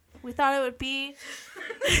takes. We thought it would be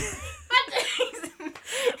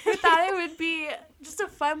we thought it would be just a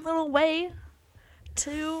fun little way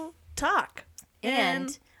to talk.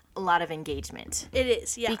 And a lot of engagement. It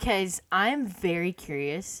is, yeah. Because I'm very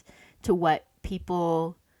curious to what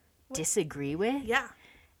people disagree with. Yeah.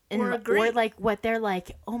 And, or agree. or like what they're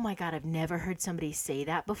like, oh my God, I've never heard somebody say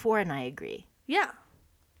that before, and I agree. Yeah.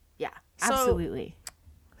 Yeah, So- absolutely.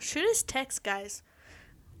 Shoot us text, guys.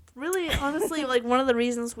 Really, honestly, like one of the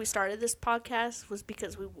reasons we started this podcast was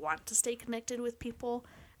because we want to stay connected with people,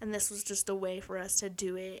 and this was just a way for us to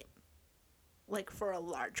do it, like for a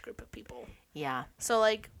large group of people. Yeah. So,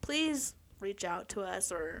 like, please reach out to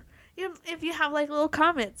us, or if you have like little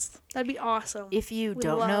comments, that'd be awesome. If you We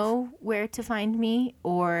don't love- know where to find me,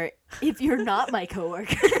 or if you're not my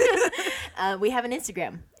coworker, we have an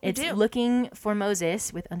Instagram. It's do. Looking for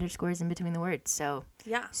Moses with underscores in between the words. So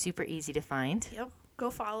Yeah. super easy to find. Yep. Go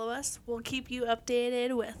follow us. We'll keep you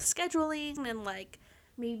updated with scheduling and like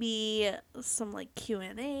maybe some like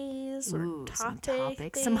Q&As or Ooh, some topics.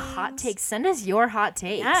 topics, some hot takes. Send us your hot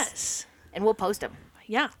takes. Yes. And we'll post them.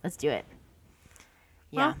 Yeah. Let's do it.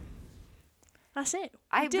 Yeah. Well, that's it.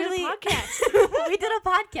 I We did really- a podcast. We did a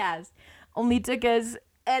podcast. Only took us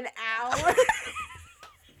an hour.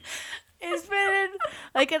 It's been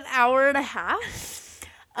like an hour and a half.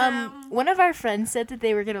 One of our friends said that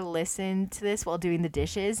they were going to listen to this while doing the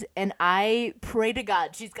dishes, and I pray to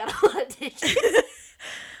God she's got a lot of dishes.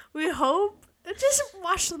 We hope. Just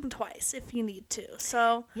watch them twice if you need to.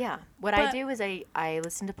 So, Yeah. What I But- do is I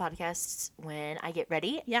listen to podcasts when I get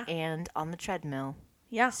ready Yeah. and on the treadmill.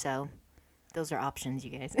 yeah. So those are options,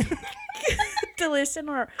 you guys. To listen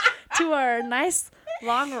to our nice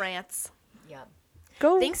long rants. Yeah.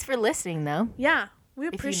 Go. Thanks for listening, though. Yeah. We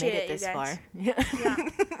If you appreciate made it this you guys. far. Yeah. Yeah.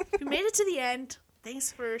 We made it to the end.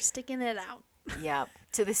 Thanks for sticking it out. Yeah.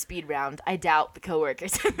 To the speed round. I doubt the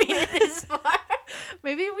coworkers have made it this far.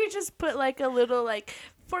 Maybe we just put like a little like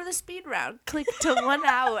for the speed round. Click to 1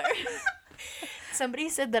 hour. Somebody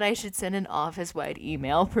said that I should send an office-wide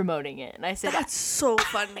email promoting it, and I said, That's so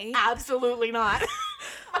funny. absolutely not.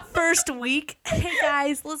 First week. Hey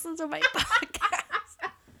guys, listen to my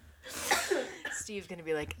podcast. Steve's gonna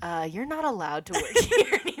be like, you're not allowed to work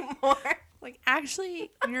here anymore. Like,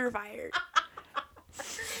 actually, you're fired.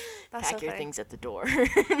 That's Pack so your funny. things at the door.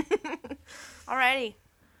 Alrighty.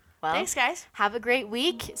 Well, Thanks, guys. have a great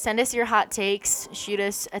week. Send us your hot takes. Shoot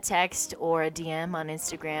us a text or a DM on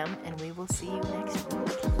Instagram, and we will see you next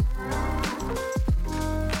week.